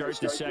here to start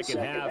the second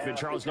half. And,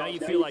 Charles, now you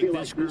feel like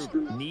this group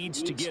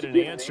needs to get an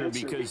answer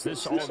because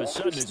this all of a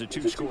sudden is a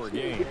 2-score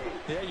game.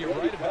 Yeah, you're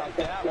right about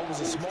that. It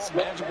was a small,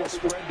 manageable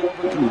spread to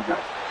overcome.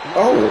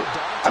 Oh,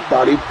 I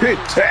thought he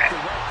picked that.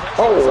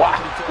 Oh, wow.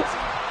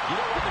 You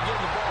don't want to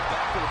get the ball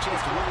back with a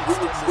chance to really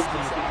extend this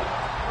lead out.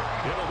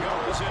 It'll go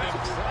as an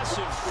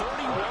impressive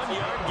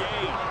 31-yard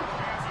gain.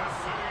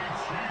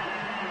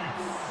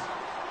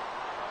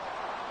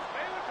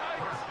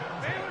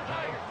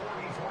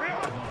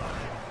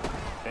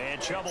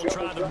 And trouble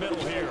trying the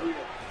middle here.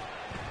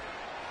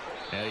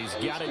 And he's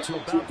got it to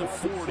about the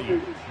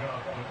 40.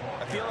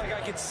 I feel like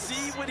I could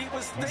see what he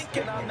was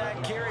thinking on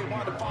that carry.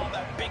 Wanted to follow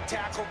that big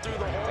tackle through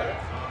the hole.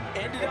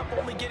 Ended up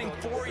only getting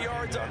 4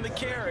 yards on the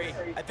carry.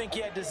 I think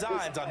he had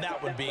designs on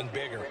that one being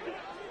bigger.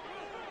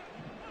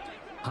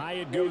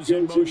 Hyatt goes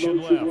in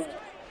motion left.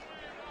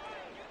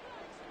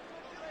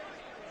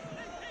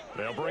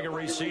 They'll bring a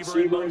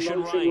receiver in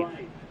motion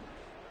right.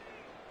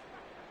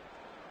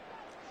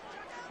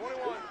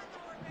 21.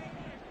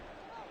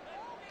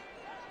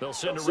 They'll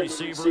send a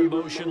receiver in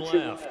motion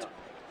left.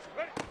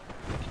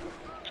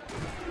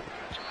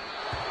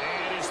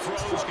 And his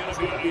throw's going to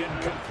be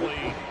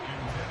incomplete.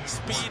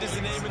 Speed is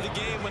the name of the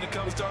game when it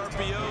comes to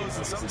RPOs,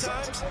 and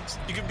sometimes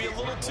you can be a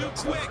little too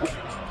quick,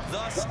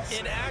 thus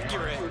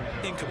inaccurate,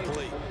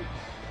 incomplete.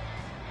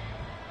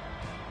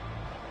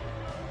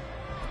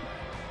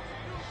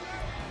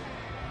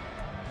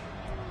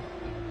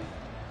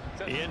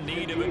 In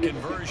need of a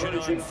conversion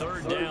on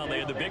third down. They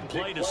had the big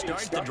play to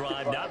start the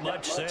drive. Not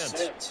much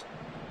sense.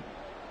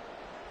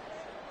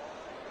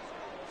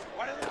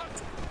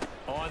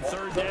 On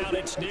third down,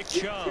 it's Nick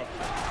Chubb.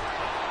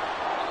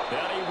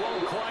 And he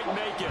won't quite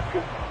make it.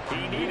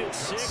 He needed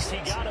 6. He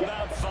got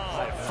about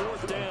 5.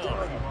 Fourth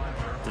down.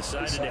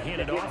 Decided to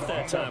hand it off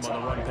that time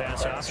on the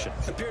run-pass option.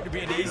 Appeared to be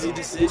an easy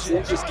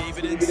decision. Just gave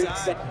it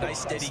inside. Nice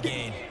steady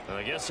gain.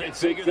 I guess they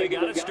figure they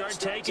got to start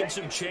taking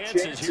some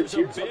chances. Here's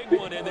a big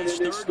one in this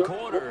third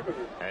quarter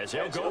as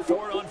they'll go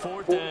for it on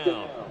fourth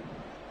down.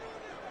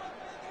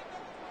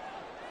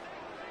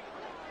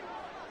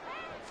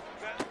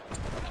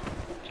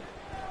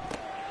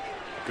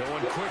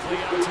 Going quickly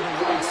out to the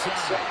right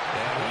side.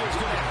 And he is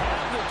going to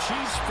have the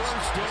Chiefs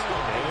first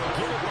down. And he'll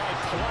get it by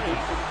play.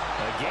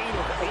 A gain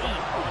of 8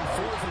 on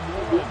 4th and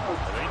 1.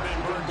 They've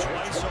been burned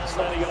twice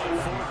already on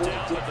fourth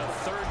down, but the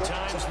third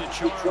time's the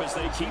charm as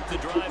they keep the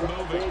drive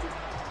moving.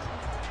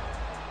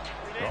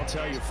 I'll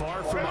tell you,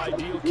 far from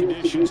ideal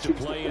conditions to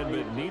play in,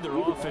 but neither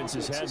offense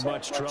has had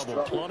much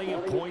trouble. Plenty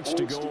of points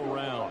to go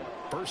around.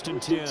 First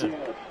and 10.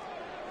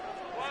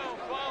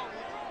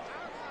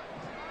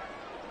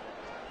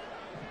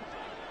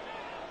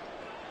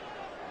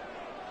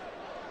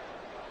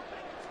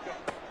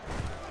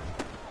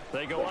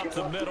 They go up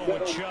the middle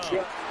with Chubb.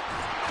 And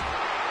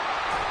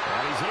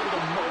he's able to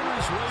motor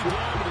his way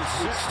down to the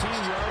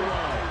 16-yard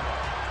line.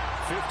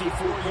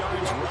 54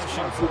 yards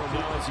rushing for him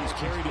now as he's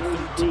carried it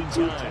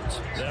 13 times.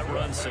 That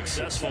run's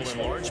successful in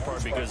large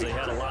part because they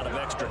had a lot of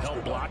extra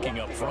help blocking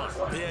up front.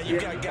 Yeah,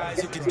 you've got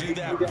guys who can do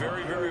that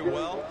very, very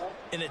well.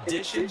 In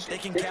addition, they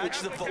can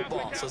catch the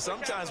football. So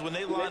sometimes when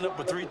they line up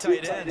with 3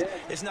 tight ends,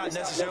 it's not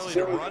necessarily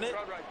to run it,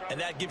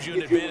 and that gives you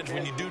an advantage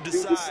when you do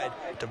decide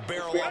to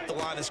barrel off the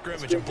line of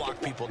scrimmage and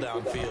block people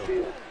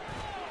downfield.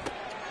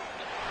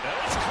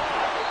 That's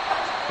caught.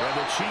 And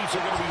the Chiefs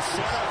are going to be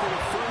set up with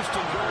a first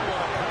and goal on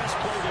a pass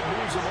play that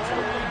moves them all the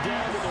way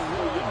down to the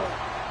 1.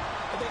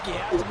 I think he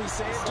has to be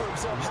saying to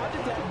himself, how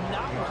did that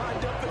not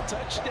wind up a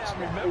touchdown?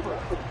 Remember,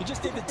 you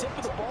just need the tip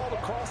of the ball to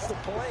cross the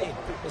plane.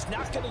 It's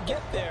not going to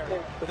get there,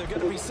 but they're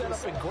going to be set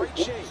up in great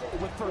shape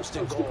with first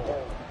and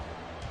goal.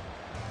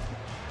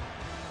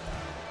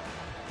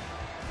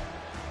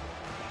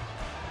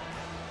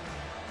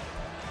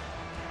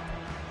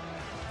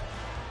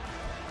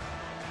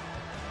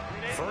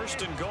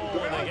 First and goal,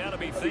 and they got to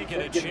be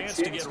thinking a chance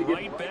to get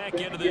right back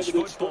into this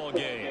football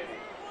game.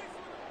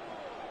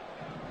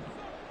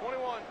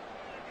 21.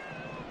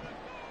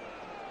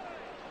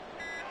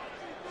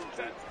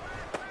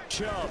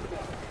 Chubb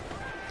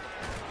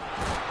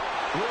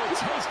will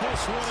take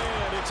this one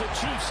in. It's a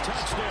Chiefs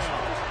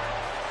touchdown.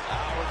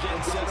 We're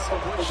getting set up for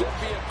what should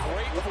be a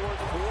great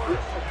fourth quarter.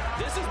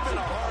 This has been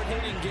a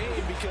hard-hitting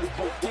game because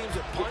both teams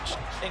have punched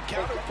and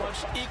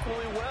counter-punched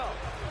equally well.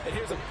 And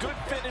here's a good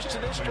finish to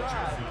this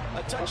drive.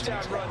 A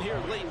touchdown run here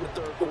late in the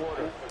third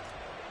quarter.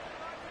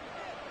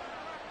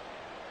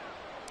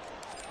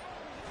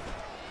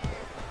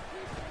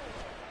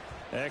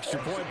 Extra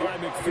point by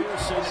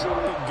McPherson,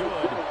 up and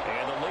good.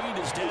 And the lead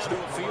is down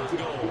to a field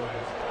goal.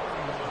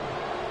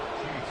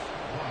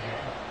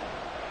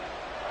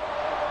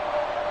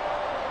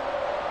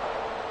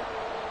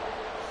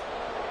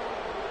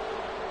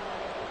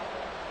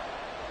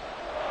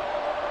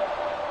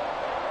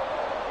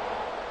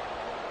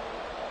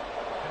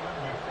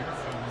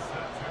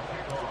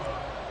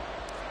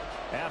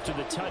 After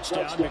the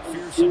touchdown,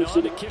 McPherson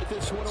on to kick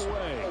this one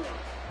away.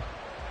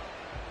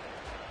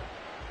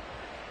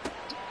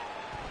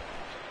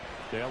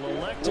 They'll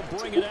elect to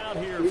bring it out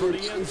here for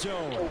the end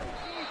zone.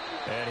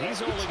 And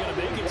he's only going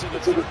to make it to the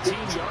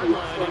 13-yard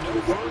line and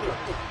no further.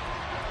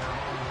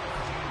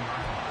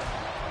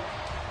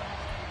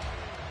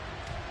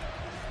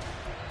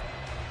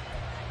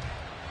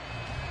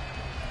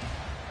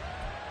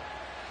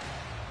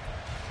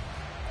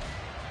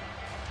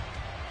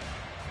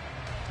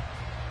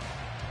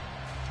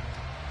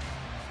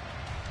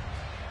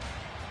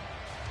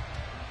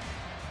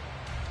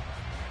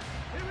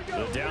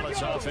 The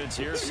Dallas offense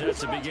here set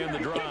to begin the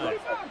drive.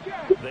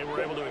 They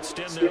were able to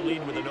extend their lead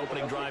with an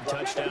opening drive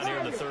touchdown here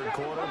in the third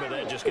quarter, but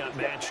that just got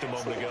matched a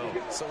moment ago.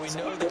 So we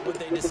know that what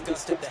they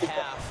discussed at the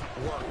half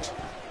worked.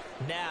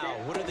 Now,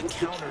 what are the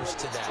counters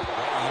to that?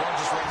 Right? You don't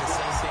just run the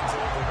same things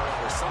over and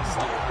over. Some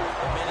do,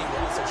 but many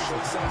will also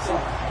show something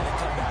and then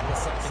come back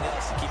with something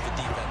else to keep the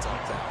defense on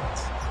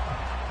balance.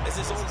 As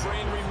this old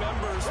brain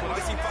remembers, when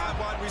I see 5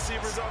 wide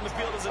receivers on the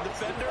field as a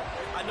defender,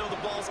 I know the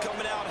ball's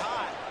coming out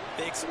high.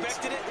 They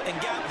expected it and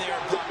got there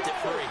and popped it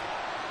free.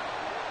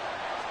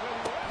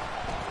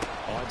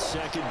 On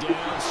second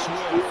down,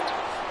 Swift.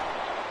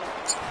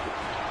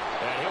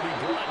 And he'll be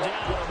brought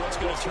down on what's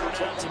going to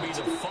turn out to be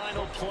the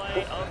final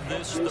play of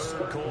this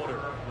third quarter.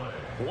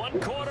 1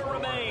 quarter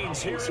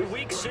remains here in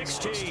Week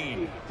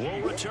 16. We'll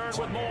return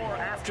with more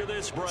after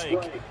this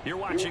break. You're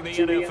watching the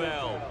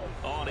NFL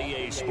on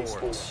EA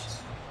Sports.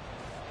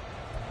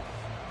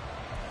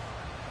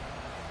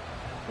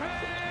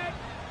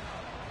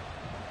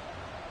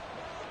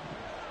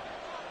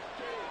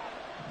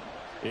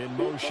 In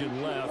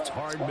motion left,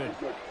 Hardman.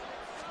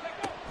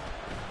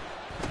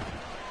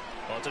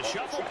 Well, it's a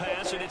shuffle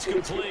pass, and it's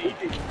complete.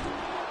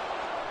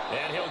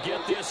 And he'll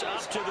get this up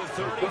to the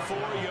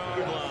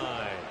 34-yard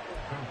line.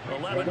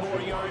 11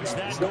 more yards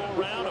that go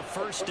around, a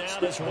first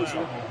down as well.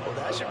 Well,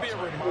 that should be a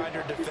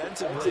reminder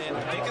defensively, and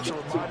I think it's a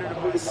reminder to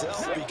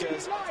myself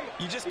because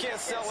you just can't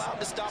sell out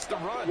to stop the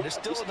run. There's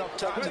still enough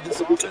time that this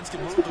offense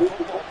can move the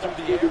football through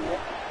the air,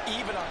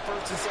 even on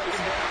first and second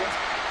downs,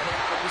 and they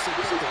obviously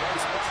pick the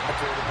right spot to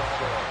throw the ball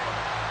there.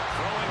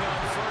 Throwing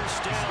on first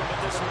down, but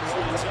this one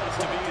winds up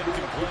to be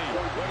incomplete.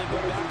 Well, they go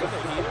back on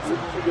the heels a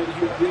little bit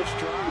here on this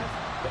drive,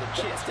 but a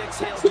chance to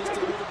exhale just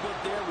a little bit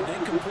there with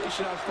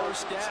incompletion on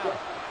first down.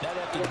 Now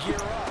they have to gear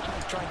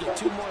up, try and get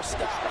 2 more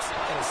stops,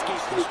 and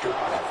escape this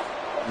drive.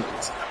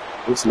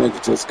 This nigga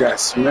just got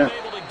smacked.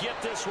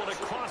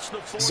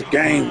 It's a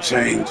game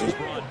changer.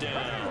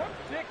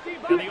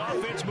 And the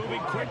offense moving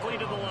quickly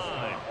to the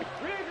line.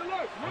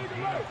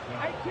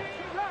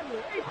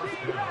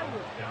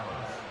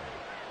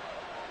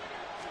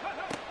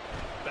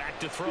 Back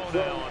to throw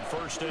now on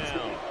first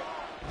down.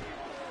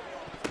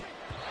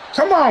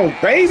 Come on,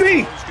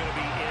 baby. It's going to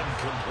be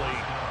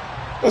incomplete.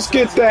 Let's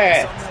get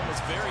that. Someone was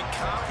very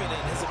confident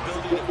in his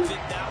ability to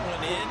fit that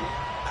one in.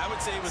 I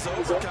would say he was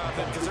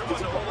overconfident because there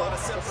wasn't a whole lot of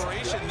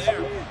separation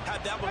there.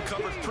 Had that one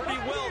covered pretty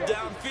well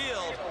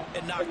downfield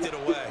and knocked it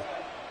away.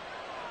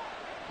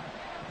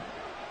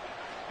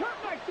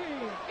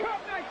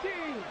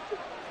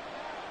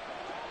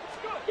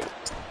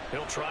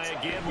 He'll try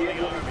again with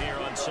the arm here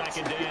on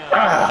second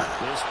down.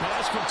 This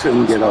pass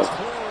couldn't get up.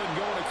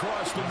 Going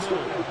across the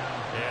middle.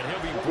 And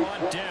he'll be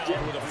brought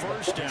down with a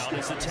first down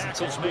as the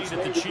tackle's made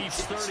at the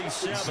Chiefs'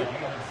 37.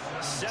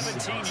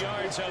 17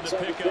 yards on the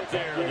pickup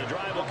there, and the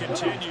drive will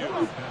continue.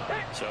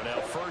 So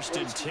now first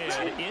and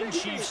 10 in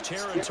Chiefs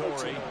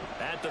territory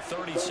at the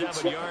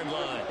 37-yard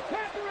line.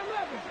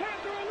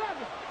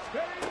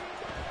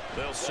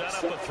 They'll set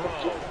up a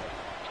throw.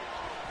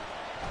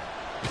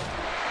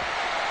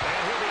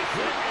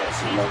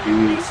 Lucky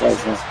me,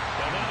 Cesar.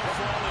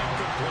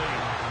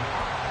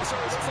 So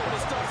it looks like they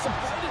start some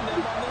fighting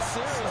them on this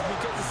series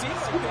because it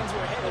seems like things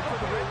were headed for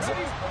the red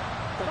zone.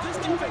 But this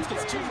defense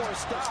gets 2 more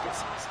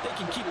stops. They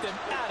can keep them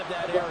out of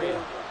that area.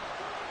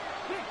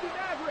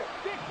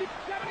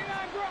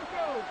 79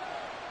 Broncos.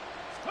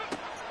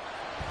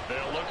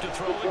 They'll look to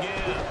throw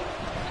again.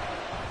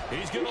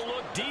 He's going to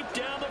look deep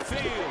down the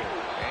field.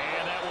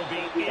 And that will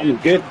be in.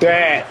 Get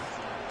that.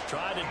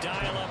 Try to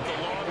dial up the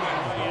long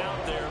way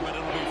out there, but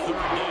it'll be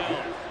third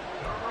down.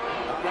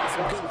 That's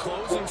some good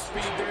closing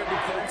speed there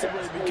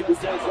defensively because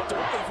that's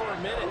open for a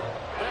minute.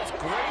 That's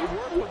great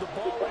work with the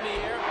ball in the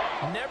air.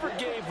 Never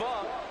gave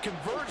up,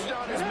 converged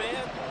on his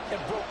man, and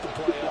broke the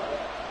play up.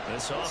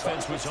 This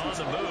offense was on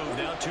the move.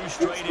 Now 2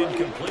 straight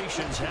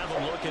incompletions have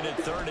them looking at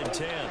 3rd and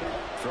 10.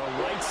 Throw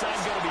right side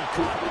going to be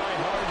caught by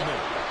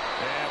Hardman.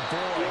 And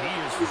boy, he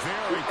is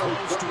very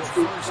close to a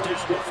first down,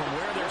 but from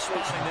where they're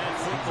spotting that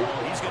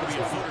football, he's going to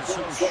be a foot or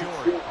so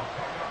short.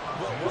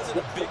 Well, it wasn't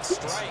a big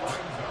strike,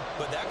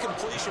 but that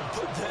completion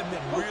put them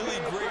in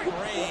really great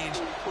range.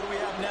 What do we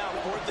have now,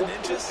 4th and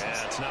inches?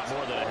 Yeah, it's not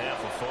more than a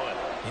half a foot.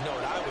 You know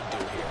what I would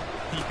do here?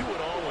 You would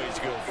always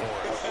go for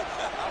it.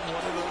 I'm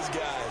one of those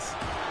guys.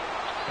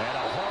 And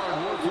a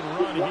hard-working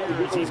run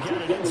here as he's got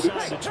it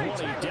inside the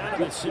 20, down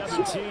to the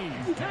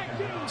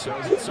 17. So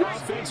this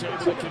offense able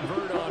to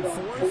convert on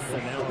 4th,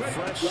 and now a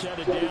fresh set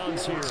of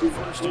downs here,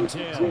 1st and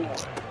 10.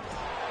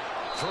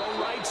 Throw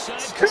right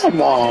side.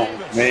 Come on,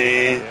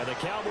 man. Yeah, the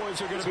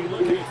Cowboys are going to be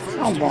looking at 1st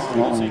Come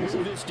on. as they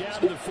move this down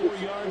to the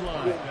 4-yard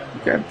line.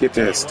 You got to get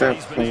that step,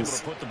 He's been able please.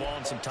 to put the ball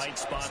in some tight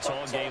spots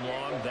all game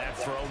long. That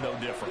throw, no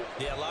different.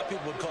 Yeah, a lot of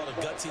people would call it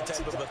a gutsy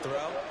type of a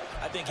throw.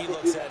 I think he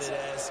looks at it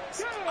as,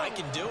 I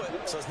can do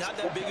it, so it's not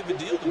that big of a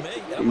deal to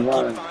me, and I'm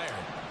going to keep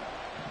firing.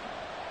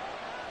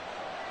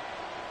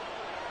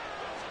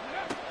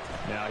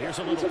 Now here's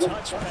a little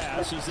touch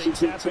pass as they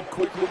tap it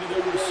quickly to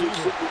their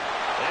receiver.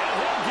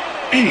 And he'll get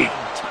it.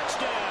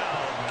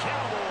 Touchdown,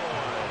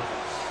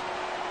 Cowboys.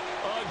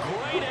 A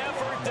great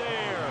effort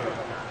there.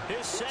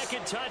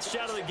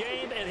 touchdown of the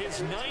game and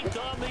his 9th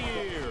on the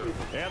year.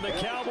 And the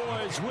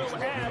Cowboys will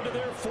add to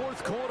their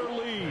 4th quarter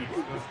lead.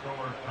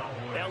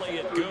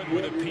 Elliott good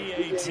with a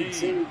PAT,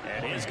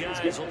 and his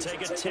guys will take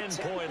a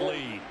 10-point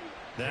lead.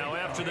 Now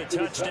after the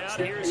touchdown,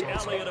 here's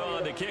Elliott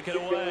on to kick it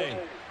away.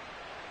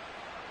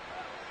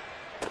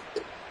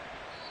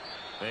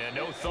 And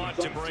no thought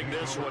to bring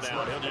this one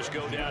out. He'll just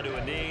go down to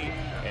a knee,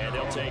 and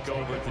they'll take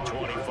over at the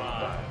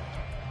 25.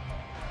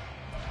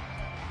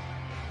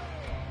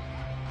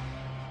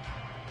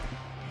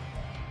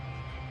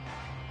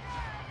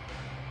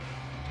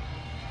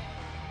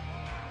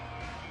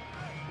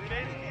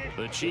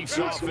 The Chiefs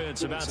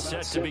offense about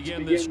set to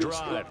begin this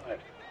drive.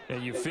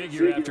 And you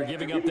figure after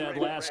giving up that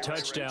last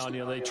touchdown,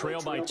 they trail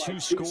by 2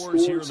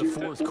 scores here in the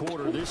 4th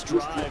quarter. This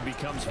drive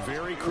becomes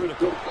very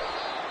critical.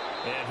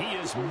 And he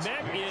is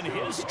met in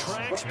his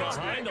tracks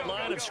behind the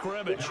line of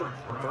scrimmage.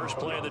 First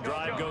play of the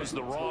drive goes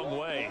the wrong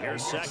way.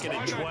 Here's 2nd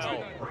and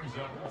 12.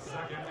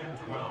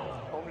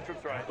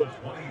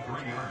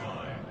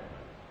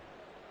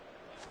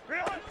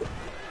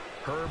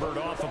 Herbert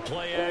off of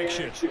play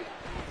action.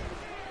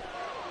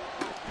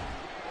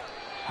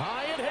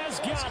 Hyatt has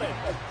got it.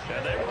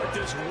 And they work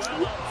this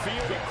well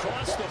upfield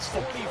across the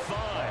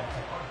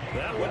 45.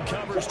 That one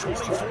covers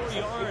 24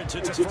 yards.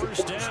 It's a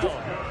first down.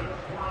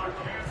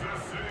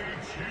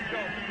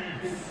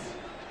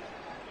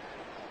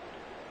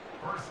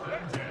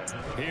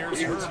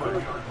 Here's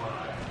Herbert.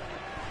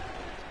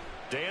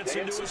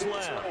 Dancing to his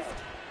left.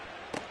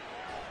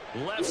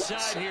 Left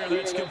side here,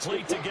 that's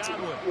complete to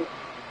Godwin.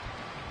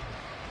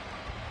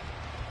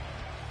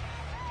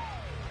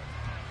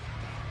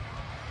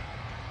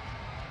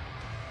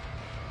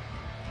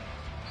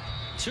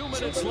 Two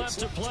minutes left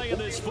to play in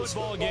this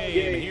football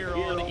game here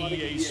on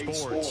EA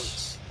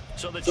Sports.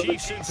 So the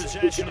Chiefs in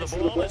possession of the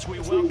ball as we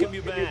welcome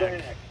you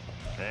back.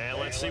 And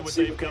let's see what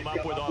they've come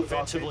up with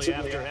offensively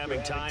after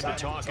having time to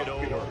talk it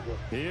over.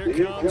 Here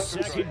comes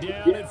 2nd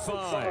down at 5.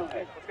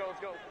 Let's go, let's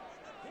go.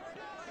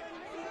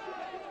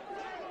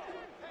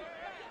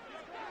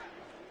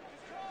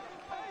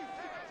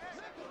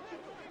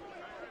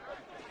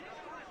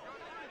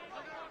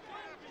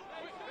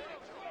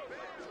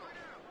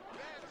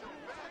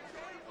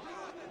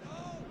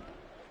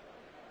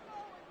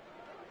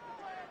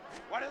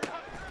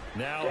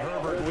 Now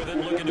Herbert with it,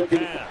 looking to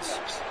pass.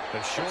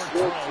 A short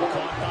throw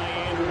caught by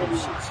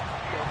Andrews.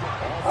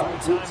 All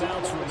 4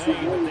 timeouts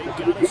remain, but they've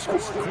got to score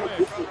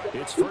quick.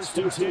 It's 1st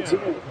and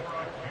 10.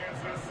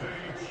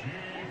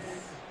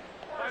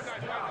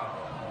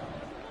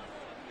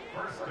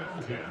 First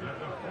and 10 at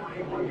the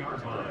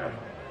 41-yard line.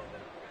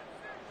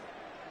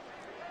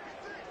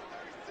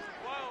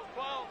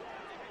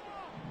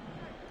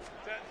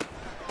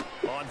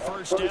 On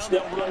first down,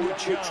 they'll run with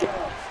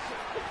Chubb.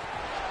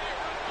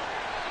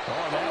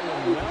 Oh, that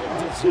one well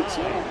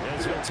designed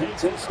as he'll take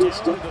this down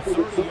to the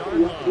 30-yard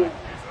line.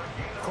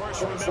 Of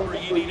course, remember,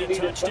 you need a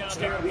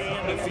touchdown here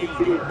and a field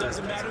goal.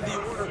 Doesn't matter the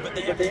order, but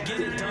they have to get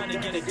it done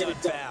and get it done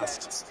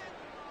fast.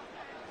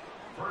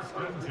 First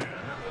and 10 at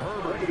the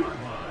Herbert. 40-yard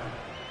line.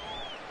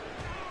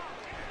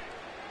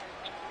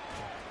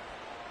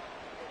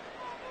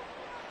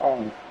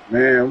 Oh,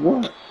 man,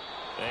 what?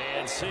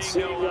 And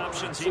seeing no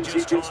options, he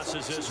just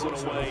tosses this one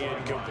away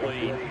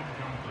incomplete.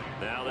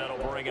 Now that'll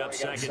bring up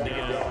 2nd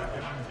down.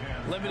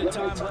 Limited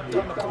time left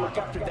on the clock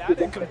after that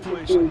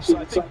incompletion. So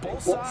I think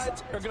both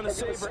sides are going to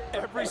savor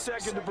every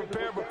second to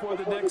prepare before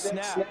the next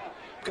snap.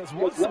 Because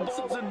once the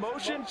ball's in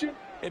motion,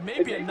 it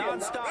may be a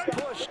non-stop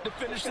push to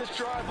finish this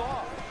drive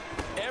off.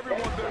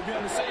 Everyone better be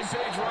on the same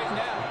page right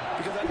now,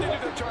 because I think they're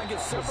going to try and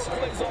get several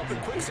plays off in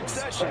quick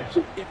succession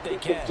if they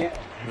can.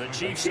 The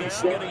Chiefs now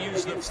going to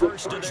use the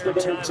first of their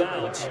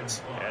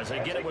timeouts as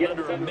they get it with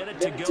under a minute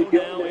to go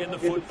now in the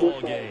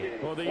football game.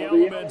 Well, the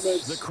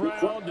elements, the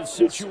crowd, the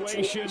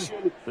situation,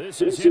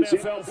 this is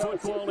NFL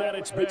football at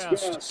its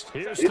best.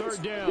 Here's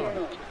 3rd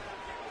down.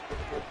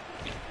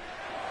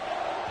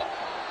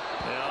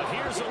 Now,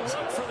 here's a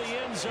look for the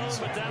end zone,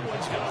 but that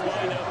one's going to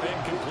line up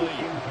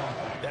incomplete.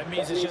 That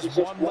means it's just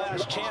one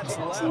last chance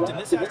left, and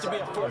this has to be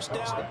a first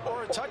down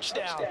or a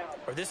touchdown,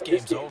 or this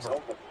game's over.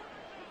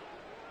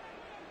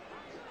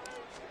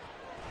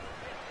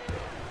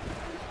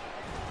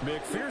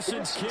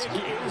 McPherson's kick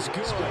is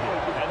good,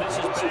 and this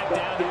is back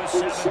down to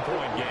a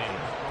 7-point game.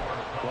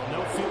 Well,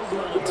 no field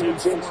goal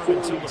attempts for him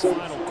until the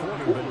final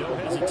quarter, but no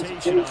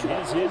hesitation on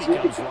his end. He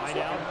comes right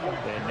out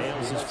and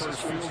nails his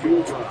first field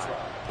goal drive.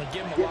 And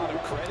give him a lot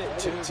of credit,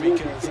 too,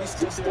 because he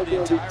stood there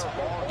the entire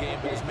ball game,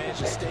 but he's managed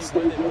to stay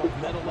with it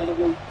both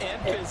mentally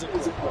and physically.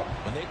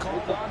 When they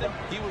called on him,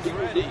 he was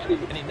ready,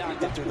 and he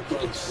knocked it through the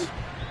post.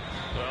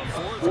 Well,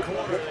 4th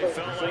quarter, they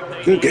felt like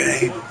they Good needed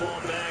game.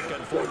 football back.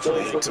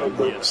 Unfortunately, they couldn't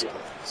get it.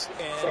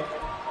 And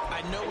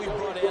I know we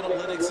brought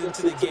analytics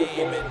into the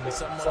game, and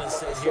someone has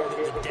said here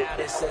that the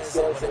data says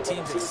that when a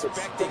team's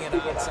expecting an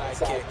onside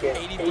kick,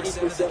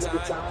 80% of the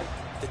time,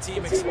 the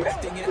team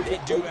expecting it, they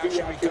do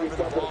actually recover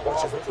the ball,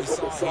 which is what we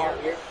saw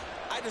here.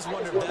 I just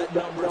wonder if that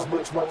number is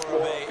much more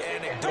of a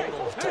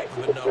anecdotal type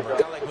of a number.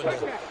 Kind of like when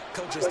the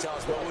coaches tell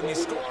us, well, when you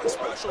score on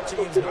special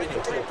teams,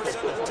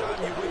 93% of the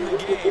time you win the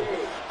game.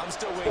 I'm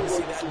still waiting to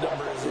see that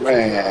number.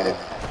 Man. And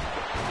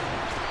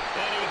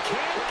he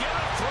can't get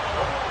a throw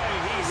away.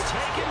 He's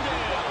taken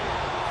down.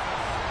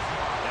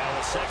 Now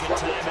a second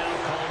timeout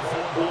called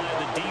for by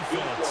the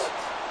defense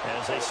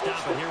as they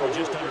stop it here with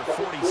just under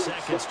 40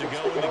 seconds to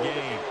go in the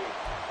game.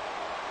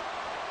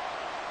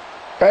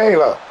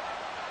 Taylor,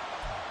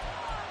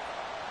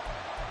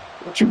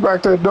 what you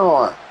back there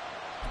doing?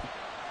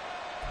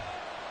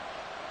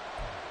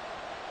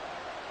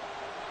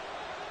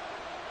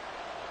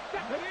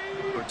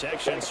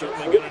 Protection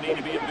certainly going to need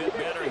to be a bit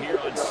better here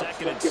on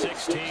 2nd and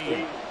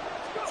 16.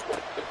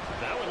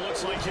 That one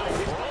looks like he'll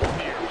throw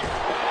here. And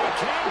he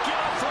can't get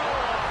a throw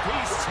up.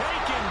 He's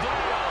taken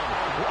down.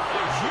 What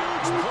a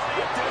huge play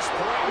at this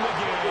point in the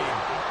game.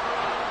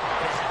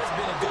 It has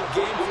been a good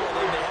game for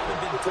them. They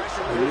haven't been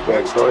pressured. You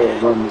better go ahead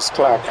and run this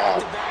clock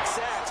out. Back-to-back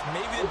sacks.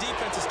 Maybe the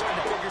defense is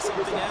starting to figure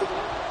something out.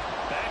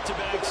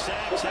 Back-to-back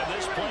sacks have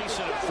this place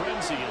in a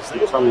frenzy as they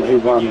He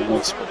running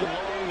this one.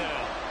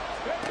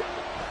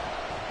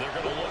 They're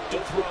going to look to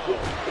throw. Oh,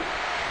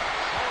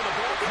 the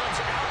ball comes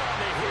out on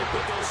the hit,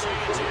 but they'll say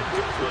it's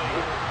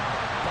incomplete.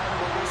 Part of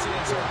what we're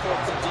seeing so far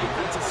is the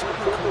defense is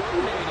certainly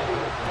coordinated.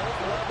 Both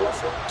levels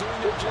doing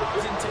their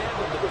jobs in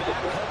tandem. The back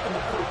helping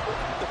the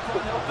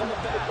front helping the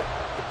back.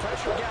 The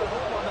pressure got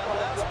home on that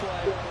last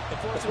play. It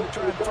forced him to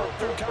try and throw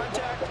through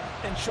contact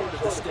and short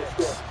of the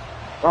sticks.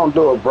 Don't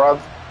do it,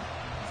 brother.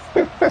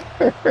 And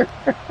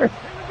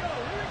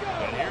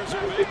here's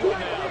a big one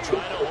now,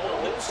 trying to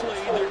hold this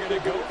lead. They're going to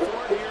go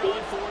for it here on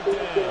 4th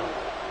down.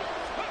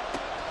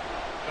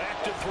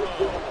 Back to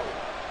throw.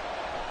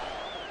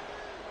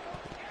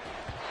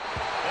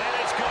 And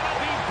it's going to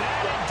be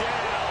batted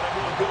down, and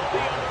will go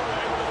the other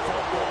way with the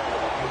football.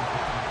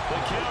 The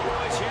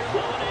Cowboys here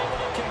unable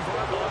to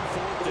convert on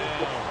 4th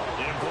down.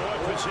 And boy,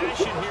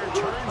 possession here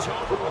turns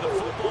over with the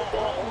football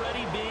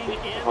already being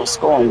in. I'm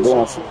scoring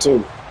going for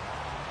 2.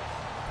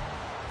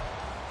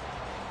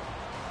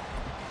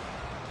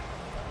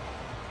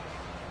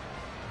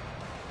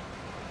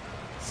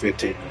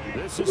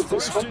 This is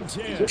 1st and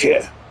 10.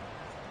 Yeah.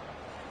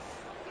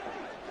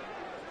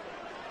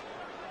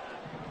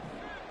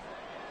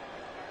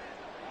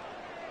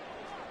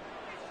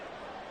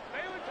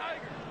 Baylor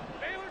Tigers.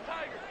 Baylor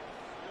Tigers.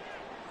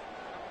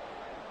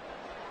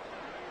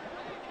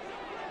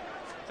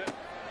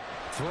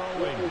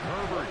 Throwing,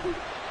 Herbert.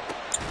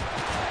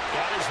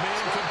 Got his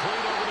man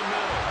complete over the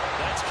middle.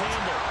 That's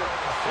Campbell.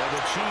 And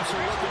the Chiefs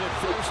are looking at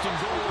 1st and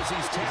goal as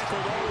he's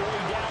tackled all the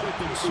way down at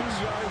the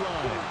 2-yard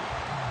line.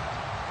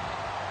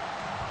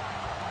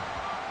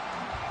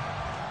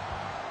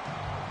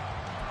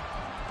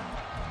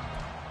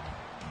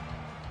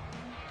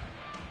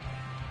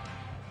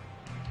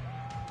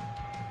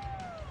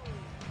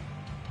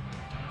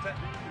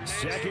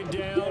 Second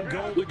down,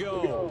 goal to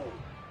go.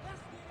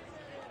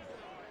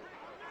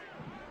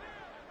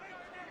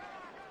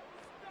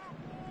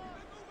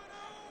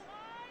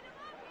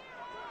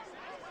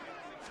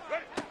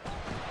 And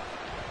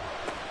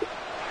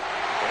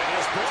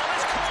his ball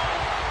is caught.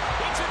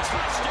 It's a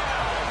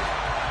touchdown.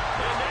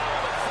 And now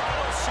in the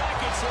final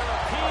seconds, they're a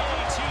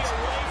PAT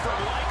away from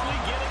likely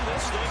getting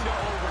this thing to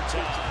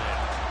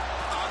overtime.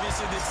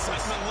 Obviously, the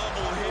excitement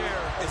level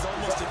here is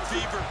almost a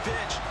fever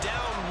pitch.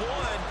 Down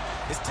 1.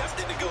 It's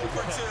tempting to go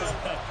for 2.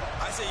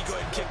 I say you go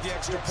ahead and kick the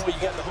extra point.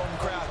 You got the home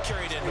crowd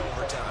carried into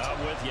overtime. I'm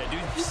with you. I do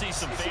see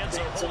some fans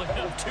are holding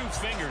up 2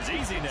 fingers.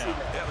 Easy now.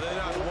 Yeah, but they're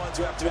not the ones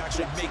who have to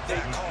actually make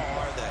that call,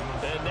 are they?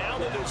 And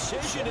now the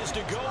decision is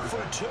to go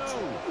for 2.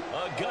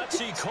 A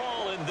gutsy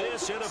call, and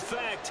this, in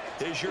effect,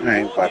 is your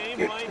I ain't ball about to game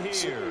get right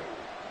this. here.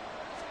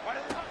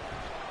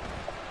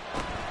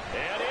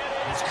 And it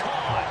is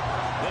caught.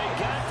 They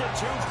got the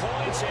 2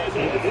 points, and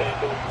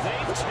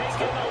they've taken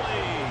the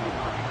lead.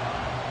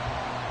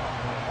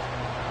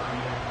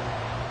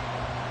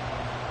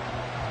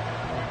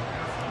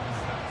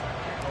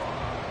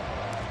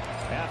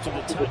 After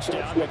the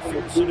touchdown,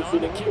 McPherson on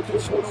to kick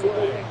this one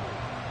away.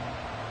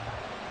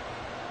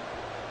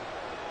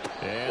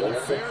 And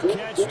a fair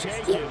catch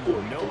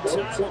taken. No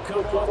time will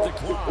come off the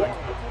clock.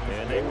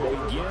 And they will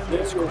begin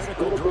this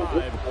critical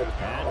drive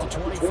at the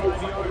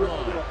 25-yard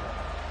line.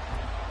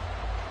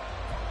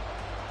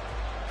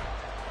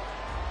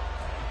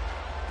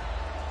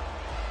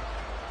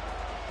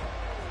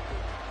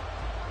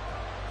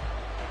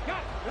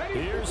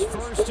 Here's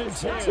 1st and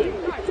 10.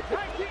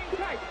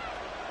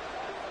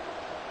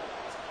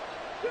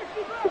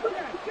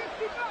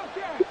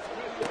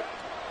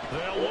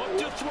 They'll look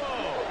to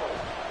throw.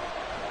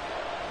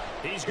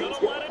 He's going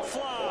to let it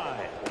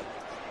fly.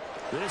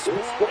 This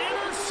ball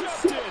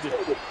intercepted.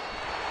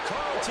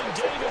 Carlton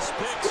Davis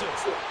picks it.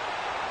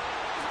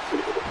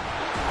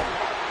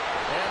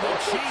 And the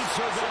Chiefs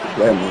are going to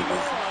hang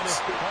on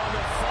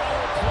the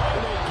final play.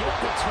 They get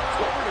the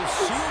turnover to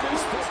seal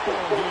this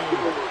football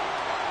game.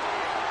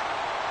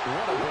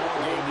 What a ball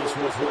game this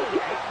was. What an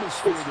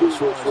atmosphere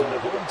this was, and the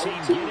home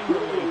team getting the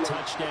late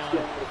touchdown,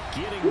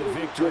 getting the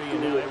victory,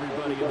 and now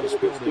everybody in this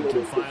building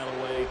can file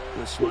away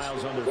with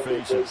smiles on their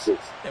faces.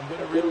 And what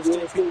do real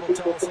estate people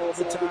tell us all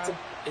the time?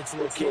 It's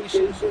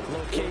location,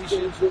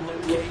 location,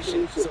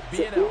 location. So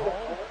being at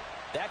home,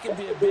 that can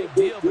be a big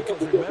deal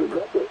because,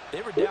 remember,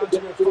 they were down to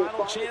their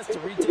final chance to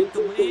retake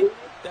the lead,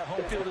 that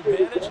home field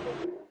advantage.